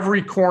think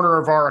every corner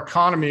of our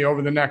economy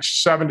over the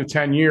next 7 to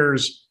 10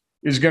 years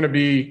is going to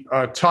be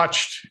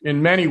touched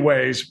in many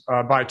ways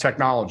by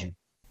technology.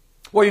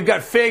 Well, you've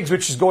got Figs,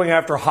 which is going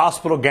after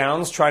hospital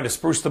gowns, trying to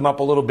spruce them up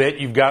a little bit.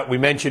 You've got, we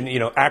mentioned,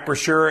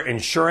 Acrisure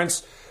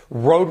Insurance,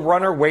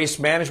 Roadrunner Waste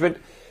Management.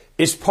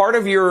 Is part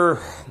of your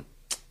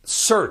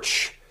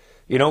search,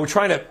 we're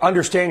trying to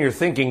understand your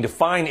thinking to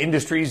find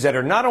industries that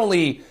are not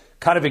only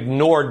kind of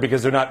ignored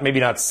because they're maybe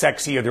not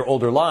sexy or they're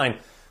older line,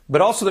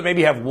 but also that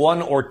maybe have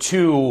one or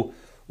two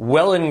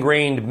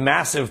well-ingrained,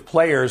 massive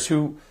players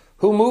who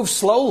move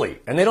slowly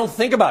and they don't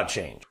think about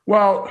change.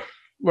 Well,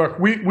 look,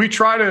 we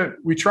try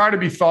to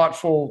be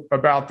thoughtful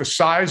about the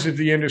size of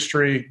the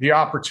industry, the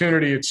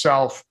opportunity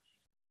itself.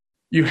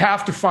 You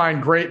have to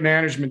find great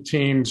management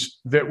teams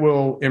that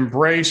will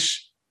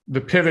embrace the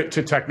pivot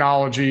to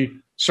technology.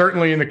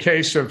 Certainly in the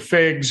case of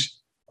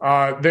Figs,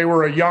 they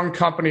were a young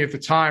company at the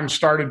time,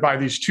 started by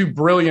these two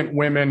brilliant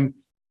women.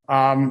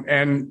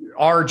 And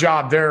our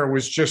job there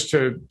was just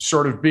to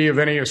sort of be of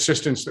any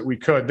assistance that we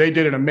could. They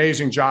did an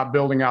amazing job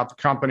building out the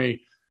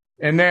company.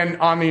 And then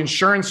on the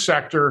insurance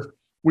sector,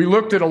 we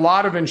looked at a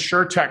lot of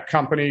insurtech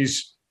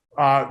companies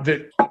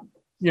that,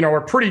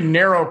 are pretty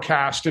narrow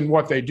cast in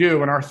what they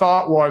do. And our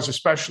thought was,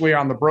 especially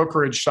on the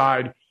brokerage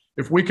side,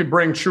 if we could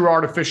bring true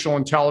artificial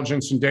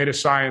intelligence and data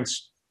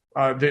science,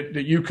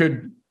 that you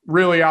could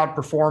really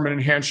outperform and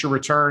enhance your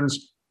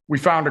returns. We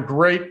found a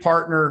great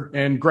partner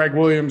in Greg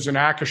Williams and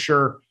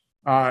Acrisure,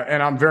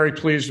 and I'm very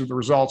pleased with the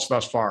results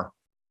thus far.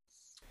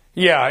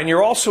 Yeah, and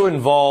you're also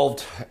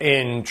involved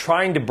in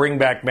trying to bring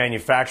back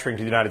manufacturing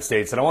to the United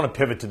States. And I want to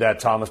pivot to that,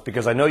 Thomas,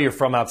 because I know you're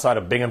from outside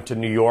of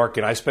Binghamton, New York,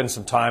 and I spend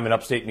some time in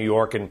upstate New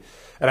York. And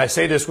I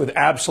say this with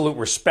absolute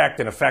respect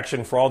and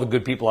affection for all the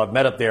good people I've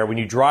met up there. When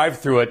you drive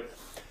through it,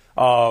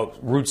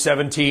 Route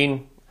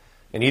 17,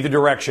 in either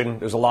direction,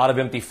 there's a lot of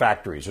empty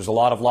factories. There's a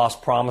lot of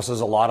lost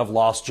promises, a lot of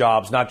lost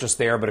jobs, not just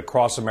there, but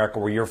across America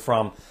where you're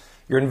from.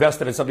 You're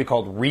invested in something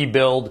called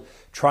Rebuild,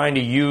 trying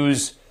to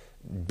use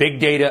big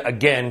data,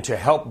 again, to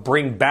help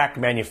bring back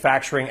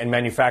manufacturing and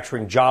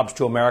manufacturing jobs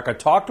to America.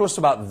 Talk to us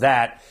about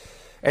that.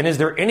 And is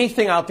there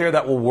anything out there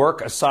that will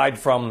work aside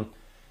from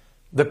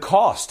the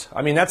cost?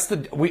 I mean, I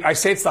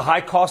say it's the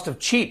high cost of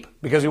cheap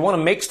because we want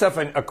to make stuff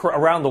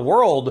around the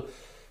world.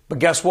 But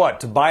guess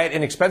what? To buy it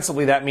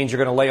inexpensively, that means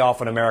you're going to lay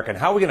off an American.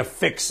 How are we going to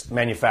fix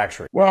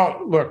manufacturing?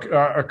 Well, look,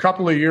 a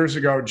couple of years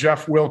ago,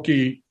 Jeff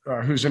Wilke,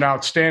 who's an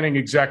outstanding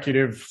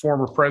executive,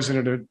 former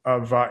president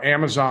of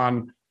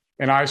Amazon,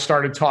 and I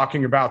started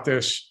talking about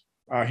this.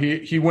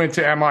 He went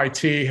to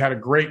MIT, had a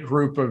great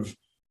group of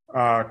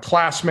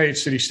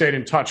classmates that he stayed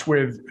in touch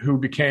with who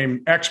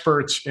became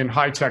experts in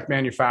high-tech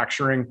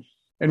manufacturing.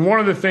 And one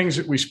of the things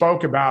that we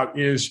spoke about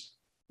is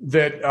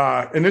that,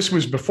 and this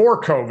was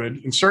before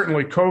COVID, and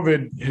certainly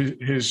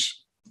COVID has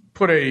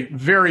put a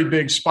very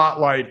big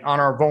spotlight on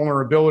our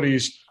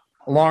vulnerabilities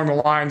along the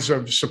lines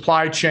of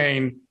supply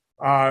chain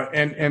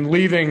and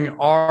leaving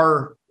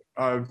our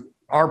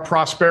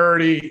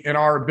prosperity and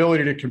our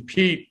ability to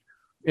compete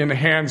in the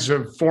hands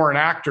of foreign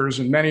actors,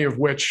 and many of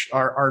which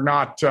are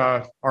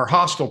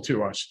hostile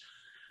to us.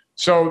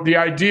 So the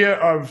idea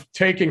of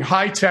taking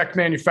high-tech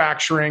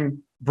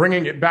manufacturing,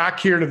 bringing it back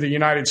here to the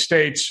United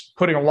States,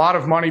 putting a lot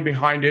of money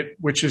behind it,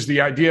 which is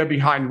the idea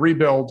behind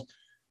Rebuild,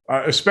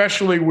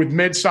 especially with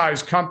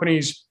mid-sized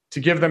companies, to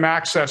give them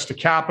access to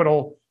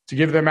capital, to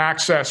give them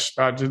access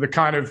to the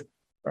kind of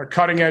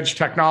cutting-edge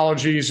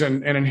technologies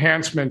and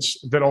enhancements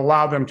that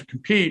allow them to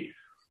compete.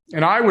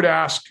 And I would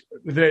ask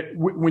that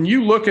when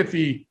you look at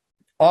the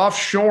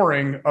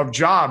offshoring of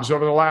jobs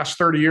over the last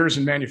 30 years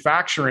in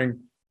manufacturing,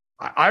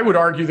 I would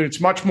argue that it's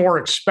much more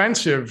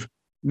expensive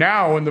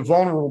now in the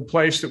vulnerable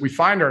place that we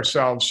find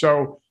ourselves.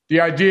 So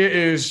the idea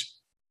is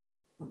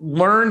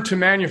learn to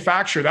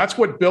manufacture. That's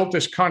what built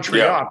this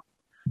country up.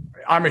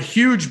 I'm a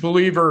huge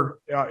believer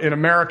in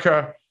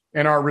America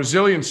and our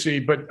resiliency,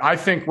 but I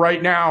think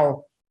right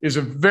now is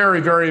a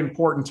very, very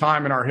important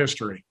time in our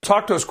history.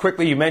 Talk to us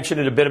quickly. You mentioned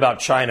it a bit about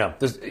China.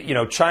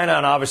 China,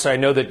 and obviously I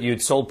know that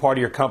you'd sold part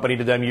of your company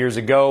to them years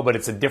ago, but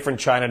it's a different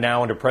China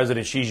now under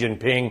President Xi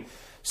Jinping.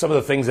 Some of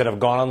the things that have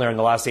gone on there in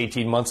the last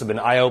 18 months have been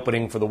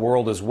eye-opening for the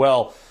world as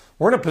well.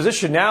 We're in a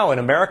position now in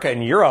America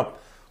and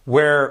Europe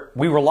where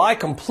we rely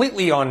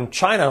completely on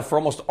China for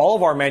almost all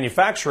of our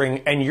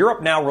manufacturing, and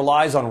Europe now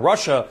relies on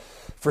Russia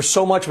for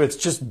so much of its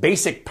just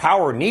basic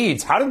power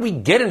needs. How did we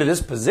get into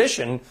this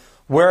position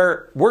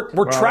where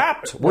we're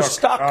trapped? We're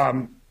stuck.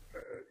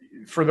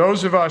 For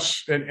those of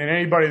us and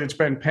anybody that's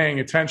been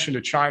paying attention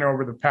to China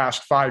over the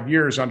past 5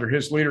 years under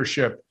his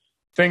leadership,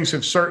 things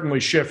have certainly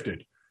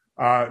shifted.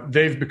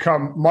 They've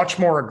become much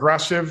more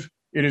aggressive.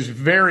 It is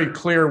very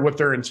clear what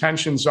their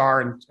intentions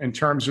are in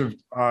terms of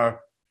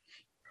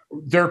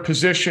their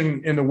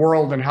position in the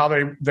world and how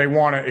they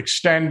want to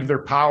extend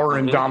their power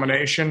and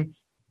domination.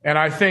 And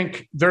I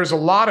think there's a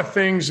lot of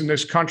things in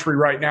this country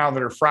right now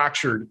that are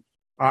fractured.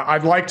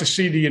 I'd like to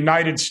see the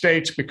United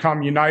States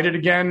become united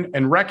again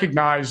and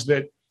recognize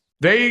that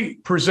they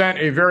present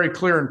a very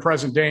clear and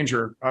present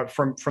danger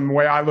from the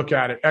way I look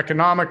at it,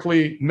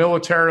 economically,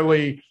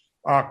 militarily,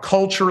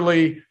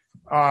 culturally.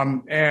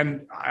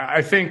 And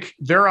I think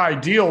their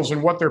ideals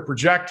and what they're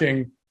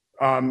projecting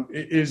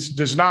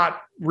does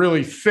not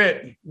really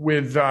fit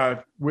with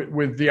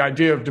the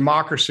idea of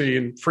democracy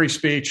and free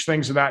speech,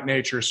 things of that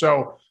nature.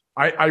 So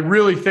I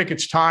really think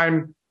it's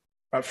time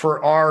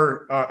for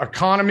our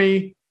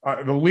economy,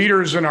 the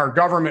leaders in our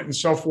government and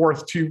so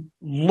forth to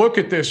look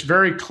at this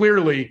very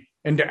clearly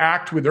and to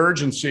act with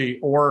urgency,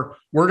 or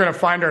we're going to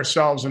find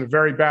ourselves in a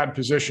very bad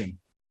position.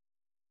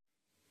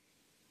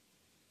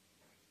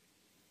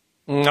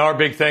 Our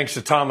big thanks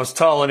to Thomas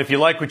Tull. And if you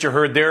like what you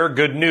heard there,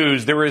 good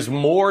news. There is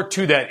more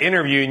to that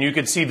interview, and you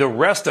can see the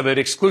rest of it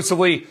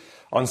exclusively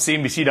on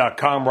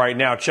CNBC.com right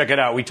now. Check it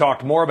out. We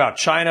talked more about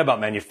China, about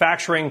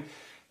manufacturing,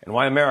 and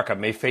why America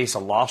may face a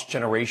lost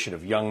generation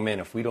of young men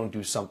if we don't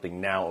do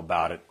something now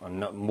about it.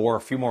 A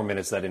few more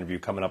minutes of that interview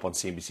coming up on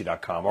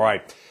CNBC.com. All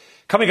right.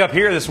 Coming up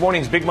here this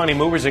morning's Big Money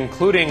Movers,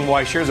 including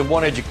why shares of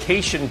one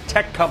education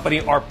tech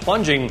company are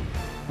plunging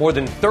more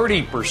than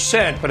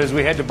 30%. But as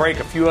we head to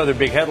break, a few other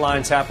big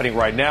headlines happening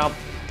right now.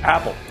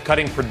 Apple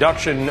cutting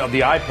production of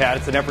the iPad.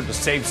 It's an effort to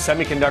save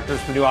semiconductors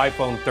for the new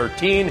iPhone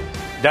 13.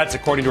 That's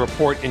according to a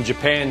report in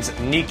Japan's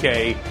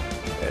Nikkei.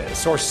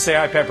 Sources say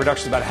iPad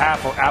production is about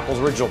half of Apple's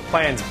original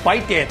plans.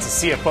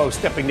 ByteDance's CFO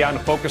stepping down to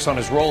focus on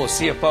his role as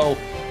CFO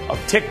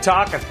of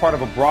TikTok. That's part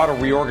of a broader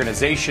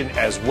reorganization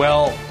as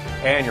well.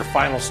 And your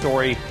final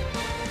story,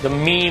 the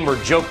meme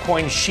or joke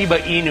coin Shiba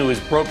Inu has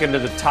broken into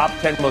the top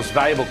 10 most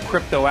valuable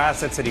crypto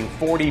assets, hitting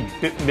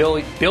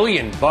 $40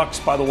 billion,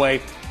 by the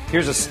way.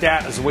 Here's a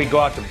stat as we go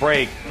out to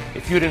break.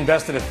 If you'd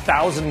invested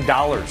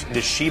 $1,000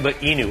 into Shiba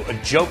Inu,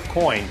 a joke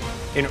coin,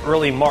 in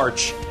early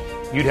March,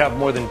 you'd have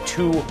more than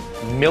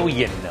 $2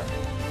 million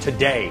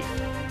today.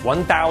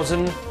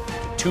 1,000 to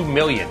 2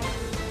 million.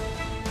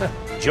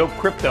 Joke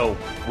crypto,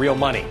 real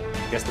money.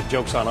 Guess the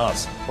joke's on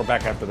us. We're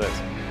back after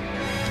this.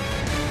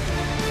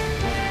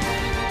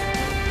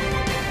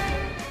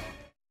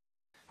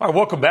 All right,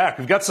 welcome back.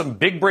 We've got some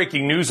big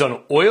breaking news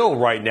on oil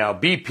right now.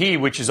 BP,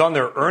 which is on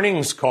their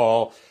earnings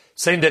call,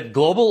 saying that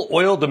global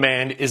oil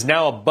demand is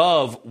now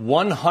above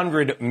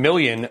 100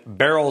 million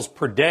barrels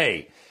per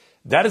day.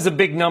 That is a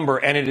big number,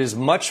 and it is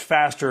much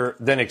faster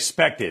than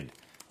expected.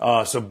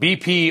 So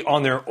BP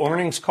on their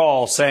earnings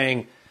call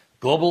saying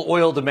global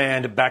oil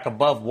demand back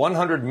above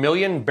 100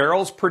 million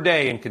barrels per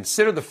day, and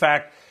consider the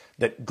fact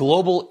that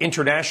global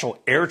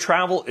international air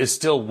travel is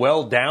still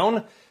well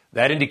down.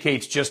 That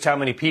indicates just how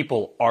many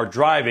people are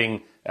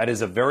driving. That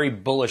is a very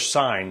bullish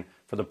sign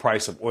for the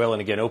price of oil.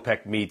 And again,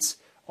 OPEC meets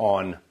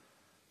on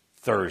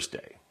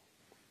Thursday.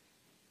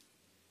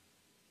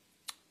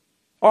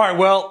 All right,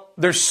 well,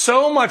 there's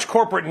so much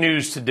corporate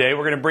news today.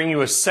 We're going to bring you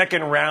a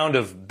second round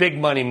of big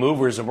money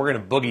movers, and we're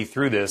going to boogie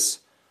through this.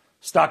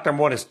 Stock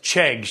number one is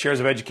Chegg, shares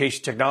of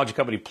education technology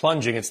company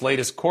plunging its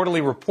latest quarterly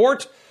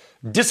report.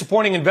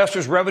 Disappointing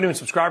investors' revenue and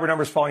subscriber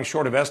numbers falling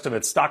short of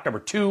estimates. Stock number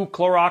two,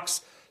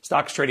 Clorox,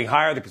 stocks trading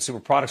higher. The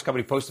consumer products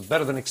company posted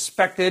better than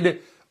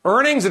expected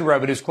earnings and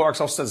revenues. Clorox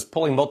also says it's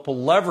pulling multiple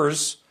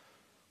levers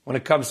when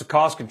it comes to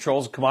cost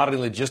controls. Commodity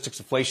logistics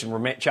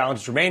inflation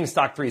challenges remain.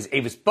 Stock three is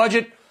Avis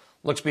Budget.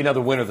 Looks to be another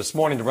winner this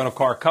morning. The rental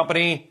car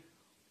company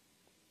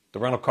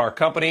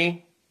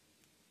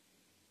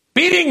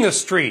beating the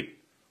street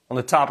on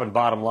the top and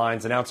bottom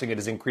lines, announcing it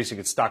is increasing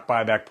its stock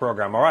buyback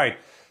program. All right.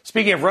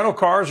 Speaking of rental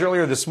cars,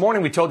 earlier this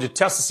morning, we told you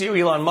Tesla CEO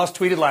Elon Musk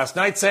tweeted last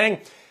night saying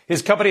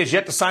his company has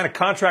yet to sign a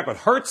contract with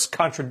Hertz,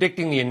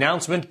 contradicting the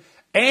announcement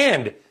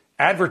and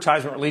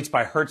advertisement released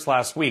by Hertz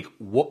last week.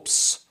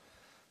 Whoops.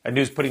 That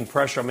news putting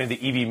pressure on many of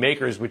the EV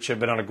makers, which have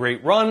been on a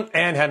great run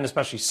and had an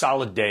especially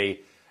solid day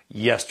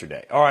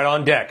yesterday. All right,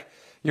 on deck,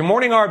 your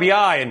morning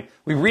RBI, and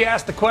we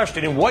re-asked the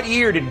question, in what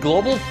year did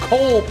global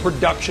coal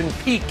production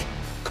peak?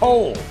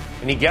 Coal.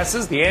 Any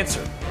guesses? The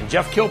answer. And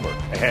Jeff Kilburg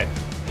ahead.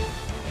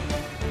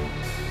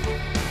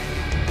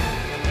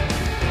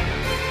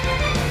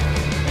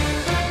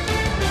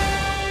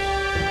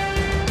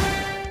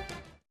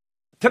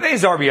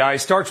 Today's RBI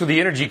starts with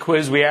the energy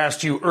quiz we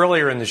asked you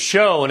earlier in the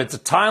show, and it's a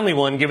timely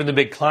one given the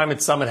big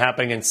climate summit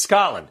happening in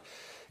Scotland.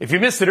 If you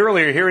missed it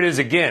earlier, here it is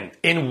again.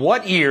 In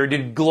what year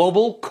did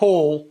global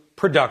coal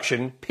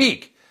production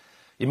peak?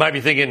 You might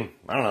be thinking,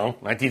 I don't know,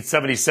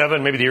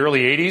 1977, maybe the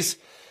early 80s.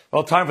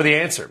 Well, time for the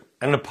answer.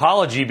 An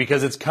apology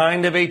because it's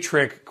kind of a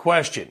trick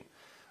question.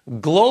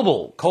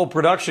 Global coal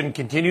production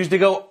continues to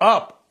go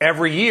up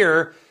every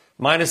year,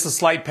 minus the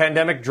slight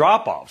pandemic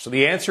drop-off. So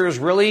the answer is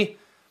really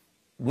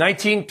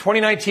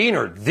 2019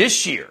 or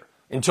this year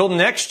until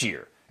next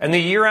year and the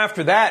year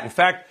after that. In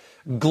fact,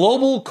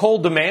 global coal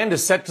demand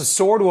is set to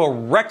soar to a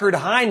record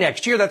high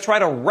next year. That's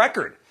right, a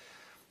record.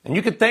 And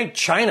you could thank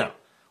China,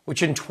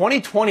 which in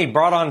 2020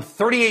 brought on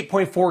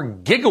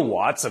 38.4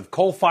 gigawatts of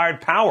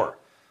coal-fired power.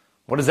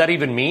 What does that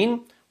even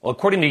mean? Well,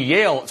 according to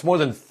Yale, it's more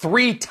than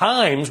 3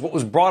 times what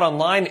was brought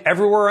online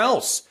everywhere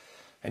else.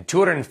 And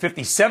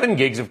 257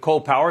 gigs of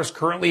coal power is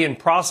currently in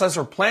process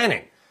or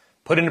planning.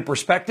 Put into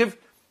perspective,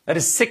 that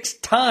is 6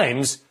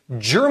 times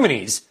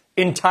Germany's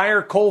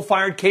entire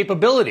coal-fired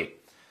capability.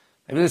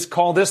 Maybe let's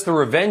call this the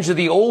revenge of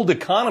the old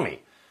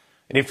economy.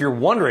 And if you're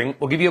wondering,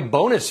 we'll give you a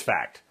bonus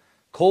fact.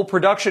 Coal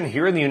production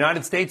here in the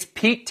United States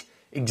peaked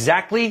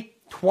exactly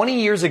 20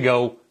 years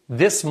ago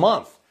this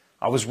month.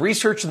 I was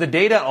researching the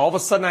data. All of a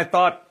sudden I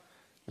thought,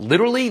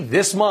 literally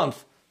this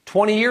month,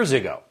 20 years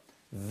ago.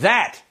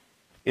 That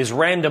is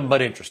random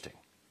but interesting.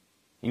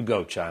 You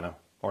go, China,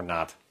 or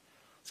not.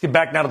 Let's get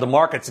back now to the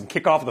markets and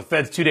kick off the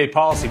Fed's 2-day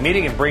policy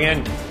meeting and bring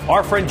in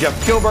our friend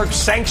Jeff Kilburg,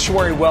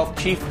 Sanctuary Wealth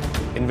Chief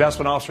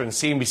Investment Officer and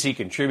CNBC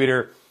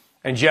contributor.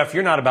 And Jeff,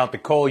 you're not about the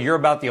coal. You're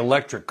about the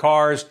electric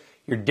cars.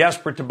 You're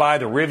desperate to buy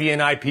the Rivian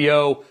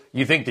IPO.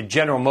 You think that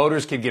General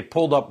Motors could get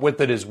pulled up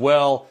with it as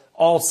well.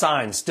 All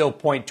signs still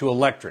point to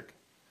electric.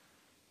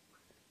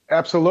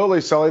 Absolutely,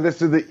 Sully. This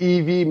is the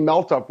EV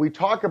melt-up. We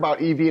talk about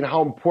EV and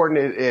how important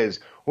it is.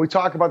 When we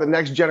talk about the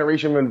next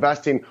generation of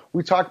investing,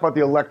 we talk about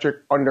the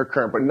electric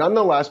undercurrent. But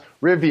nonetheless,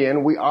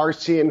 Rivian, we are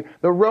seeing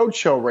the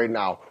roadshow right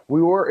now.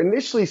 We were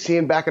initially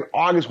seeing back in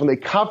August when they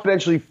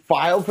confidentially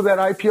filed for that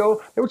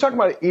IPO, they were talking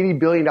about an $80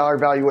 billion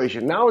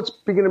valuation. Now it's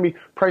beginning to be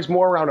priced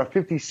more around a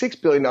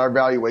 $56 billion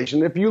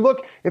valuation. If you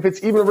look, if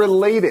it's even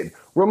related,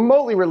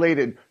 remotely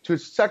related to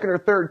its second or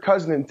third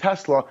cousin in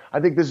Tesla, I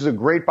think this is a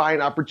great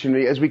buying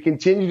opportunity as we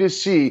continue to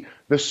see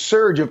the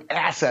surge of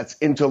assets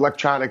into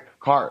electronic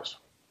cars.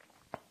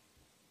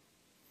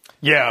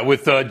 Yeah,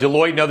 with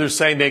Deloitte and others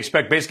saying they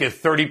expect basically a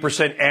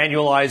 30%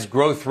 annualized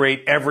growth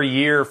rate every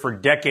year for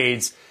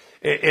decades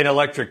in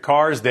electric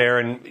cars there.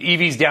 And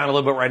EV's down a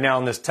little bit right now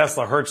in this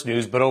Tesla Hertz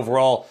news, but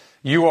overall,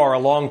 you are a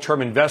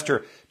long-term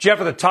investor.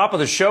 Jeff, at the top of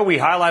the show, we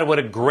highlighted what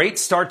a great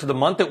start to the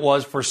month it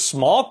was for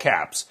small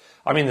caps.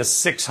 I mean, the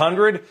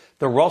 600,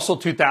 the Russell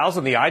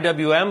 2000, the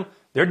IWM,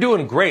 they're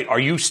doing great. Are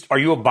you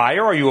a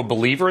buyer? Are you a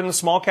believer in the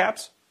small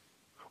caps?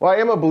 Well, I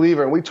am a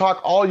believer, and we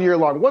talk all year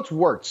long. What's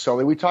worked,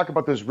 Sully? We talk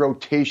about this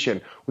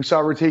rotation. We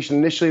saw rotation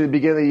initially at the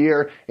beginning of the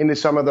year into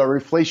some of the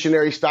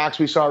reflationary stocks.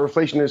 We saw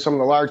reflation into some of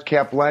the large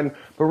cap blend.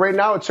 But right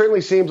now, it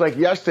certainly seems like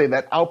yesterday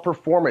that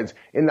outperformance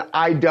in the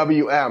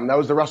IWM, that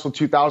was the Russell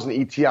 2000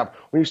 ETF,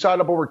 when you saw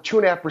it up over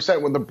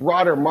 2.5% when the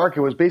broader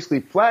market was basically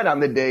flat on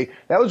the day,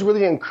 that was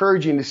really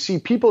encouraging to see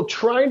people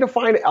trying to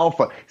find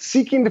alpha,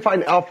 seeking to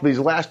find alpha these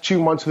last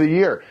 2 months of the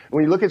year.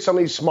 When you look at some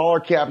of these smaller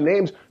cap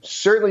names,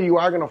 certainly you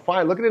are going to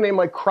find, look at a name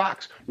like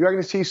Crocs. You are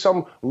going to see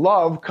some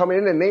love coming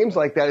into names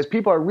like that as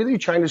people are really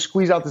trying to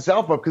squeeze out this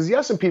alpha because the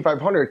S&P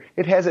 500,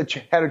 it has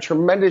had a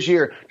tremendous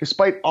year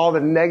despite all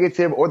the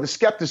negative or the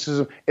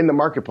skepticism in the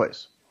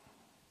marketplace.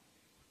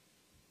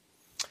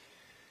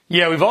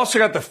 Yeah, we've also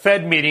got the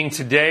Fed meeting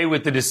today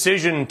with the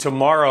decision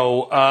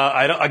tomorrow.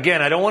 I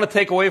don't want to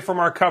take away from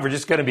our coverage.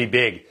 It's going to be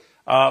big.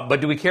 But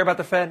do we care about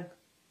the Fed?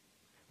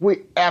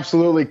 We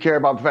absolutely care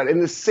about the Fed in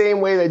the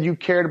same way that you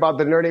cared about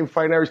the Notre Dame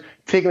Fighting Irish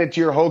taking it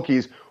to your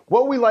Hokies.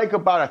 What we like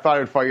about, I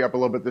thought I'd fire you up a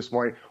little bit this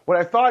morning. What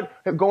I thought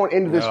going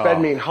into this Fed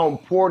meeting, how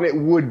important it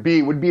would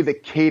be the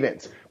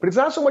cadence. But it's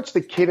not so much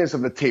the cadence of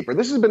the taper.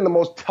 This has been the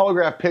most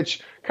telegraphed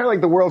pitch, kind of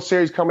like the World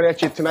Series coming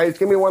at you tonight. It's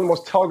going to be one of the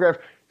most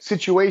telegraphed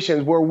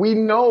situations where we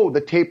know the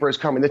taper is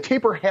coming. The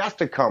taper has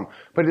to come,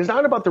 but it's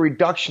not about the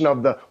reduction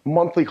of the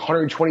monthly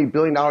 $120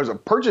 billion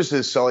of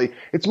purchases, Sully.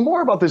 It's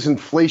more about this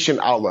inflation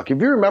outlook. If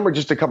you remember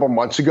just a couple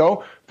months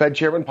ago, Fed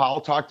Chairman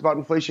Powell talked about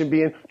inflation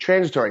being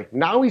transitory.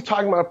 Now he's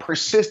talking about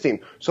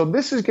persisting. So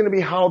this is going to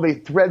be how they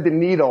thread the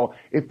needle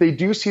if they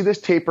do see this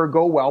taper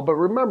go well. But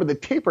remember, the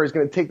taper is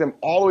going to take them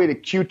all the way to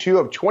Q2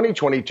 of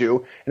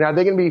 2022. And are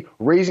they going to be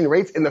raising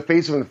rates in the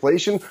face of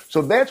inflation?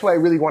 So that's why I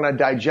really want to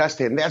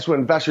digest it. And that's what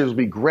investors will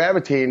be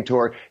gravitating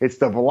toward. It's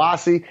the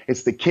velocity,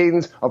 it's the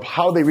cadence of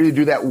how they really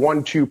do that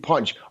 1-2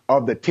 punch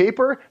of the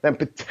taper, then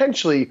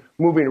potentially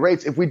moving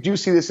rates if we do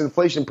see this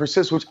inflation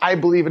persist, which I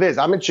believe it is.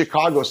 I'm in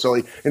Chicago,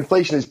 Sully.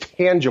 Inflation is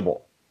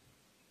tangible.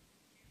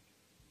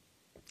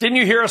 Didn't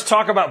you hear us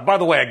talk about, by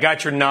the way, I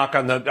got your knock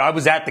on I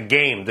was at the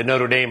game, the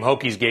Notre Dame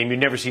Hokies game. You've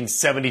never seen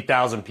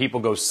 70,000 people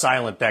go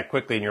silent that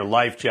quickly in your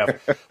life,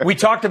 Jeff. We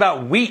talked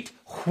about wheat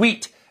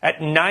at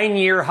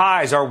 9-year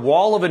highs, our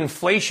wall of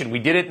inflation. We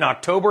did it in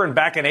October and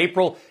back in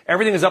April.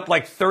 Everything is up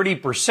like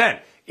 30%.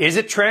 Is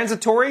it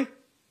transitory?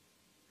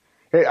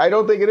 Hey, I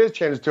don't think it is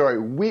transitory.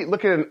 We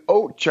look at an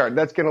oat chart.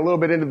 That's getting a little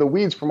bit into the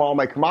weeds from all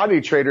my commodity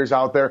traders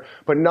out there.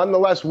 But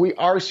nonetheless, we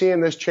are seeing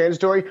this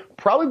transitory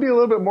probably be a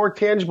little bit more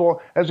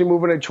tangible as we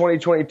move into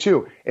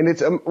 2022. And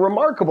it's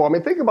remarkable. I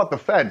mean, think about the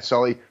Fed,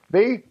 Sully.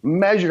 They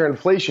measure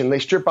inflation. They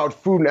strip out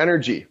food and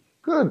energy.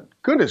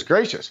 Goodness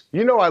gracious.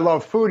 You know I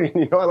love food and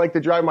you know I like to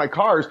drive my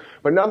cars.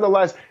 But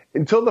nonetheless,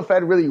 until the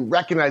Fed really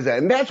recognizes that,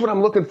 and that's what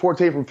I'm looking for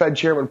today from Fed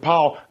Chairman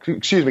Powell,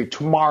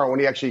 tomorrow when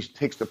he actually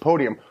takes the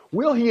podium.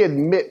 Will he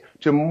admit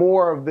to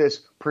more of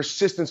this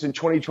persistence in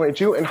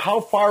 2022? And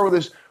how far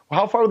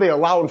will they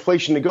allow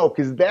inflation to go?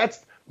 Because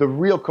that's the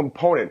real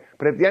component.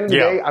 But at the end of the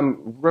day,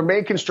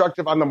 remain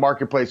constructive on the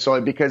marketplace,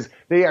 Sully, because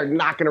they are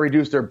not going to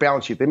reduce their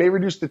balance sheet. They may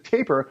reduce the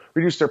taper,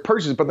 reduce their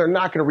purchases, but they're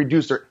not going to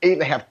reduce their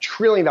 $8.5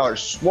 trillion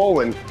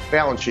swollen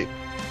balance sheet.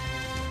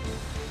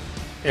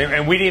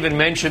 And we didn't even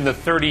mention the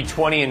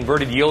 30-20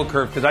 inverted yield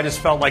curve because I just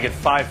felt like at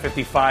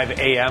 5:55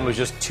 a.m. was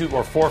just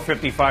or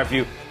 4:55 for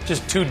you,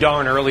 just too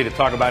darn early to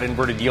talk about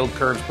inverted yield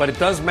curves. But it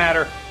does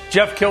matter.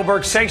 Jeff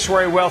Kilberg,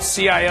 Sanctuary Wealth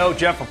CIO.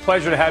 Jeff, a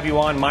pleasure to have you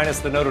on, minus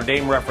the Notre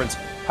Dame reference.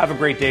 Have a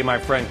great day, my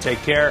friend.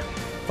 Take care.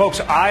 Folks,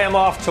 I am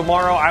off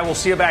tomorrow. I will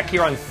see you back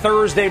here on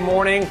Thursday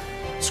morning.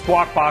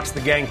 Squawk Box,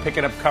 the gang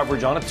picking up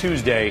coverage on a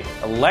Tuesday.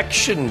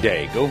 Election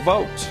Day. Go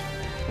vote.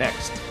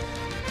 Next.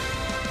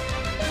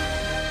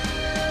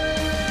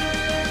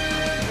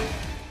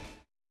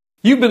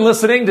 You've been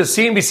listening to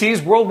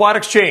CNBC's Worldwide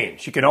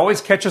Exchange. You can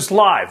always catch us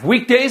live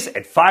weekdays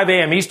at 5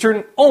 a.m.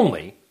 Eastern,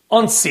 only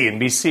on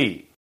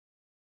CNBC.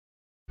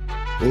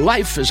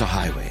 Life is a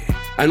highway,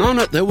 and on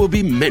it there will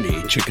be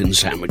many chicken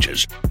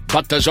sandwiches.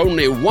 But there's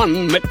only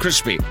one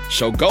McCrispy.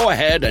 So go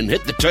ahead and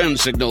hit the turn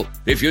signal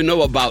if you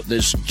know about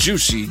this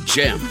juicy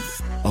gem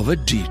of a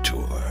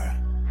detour.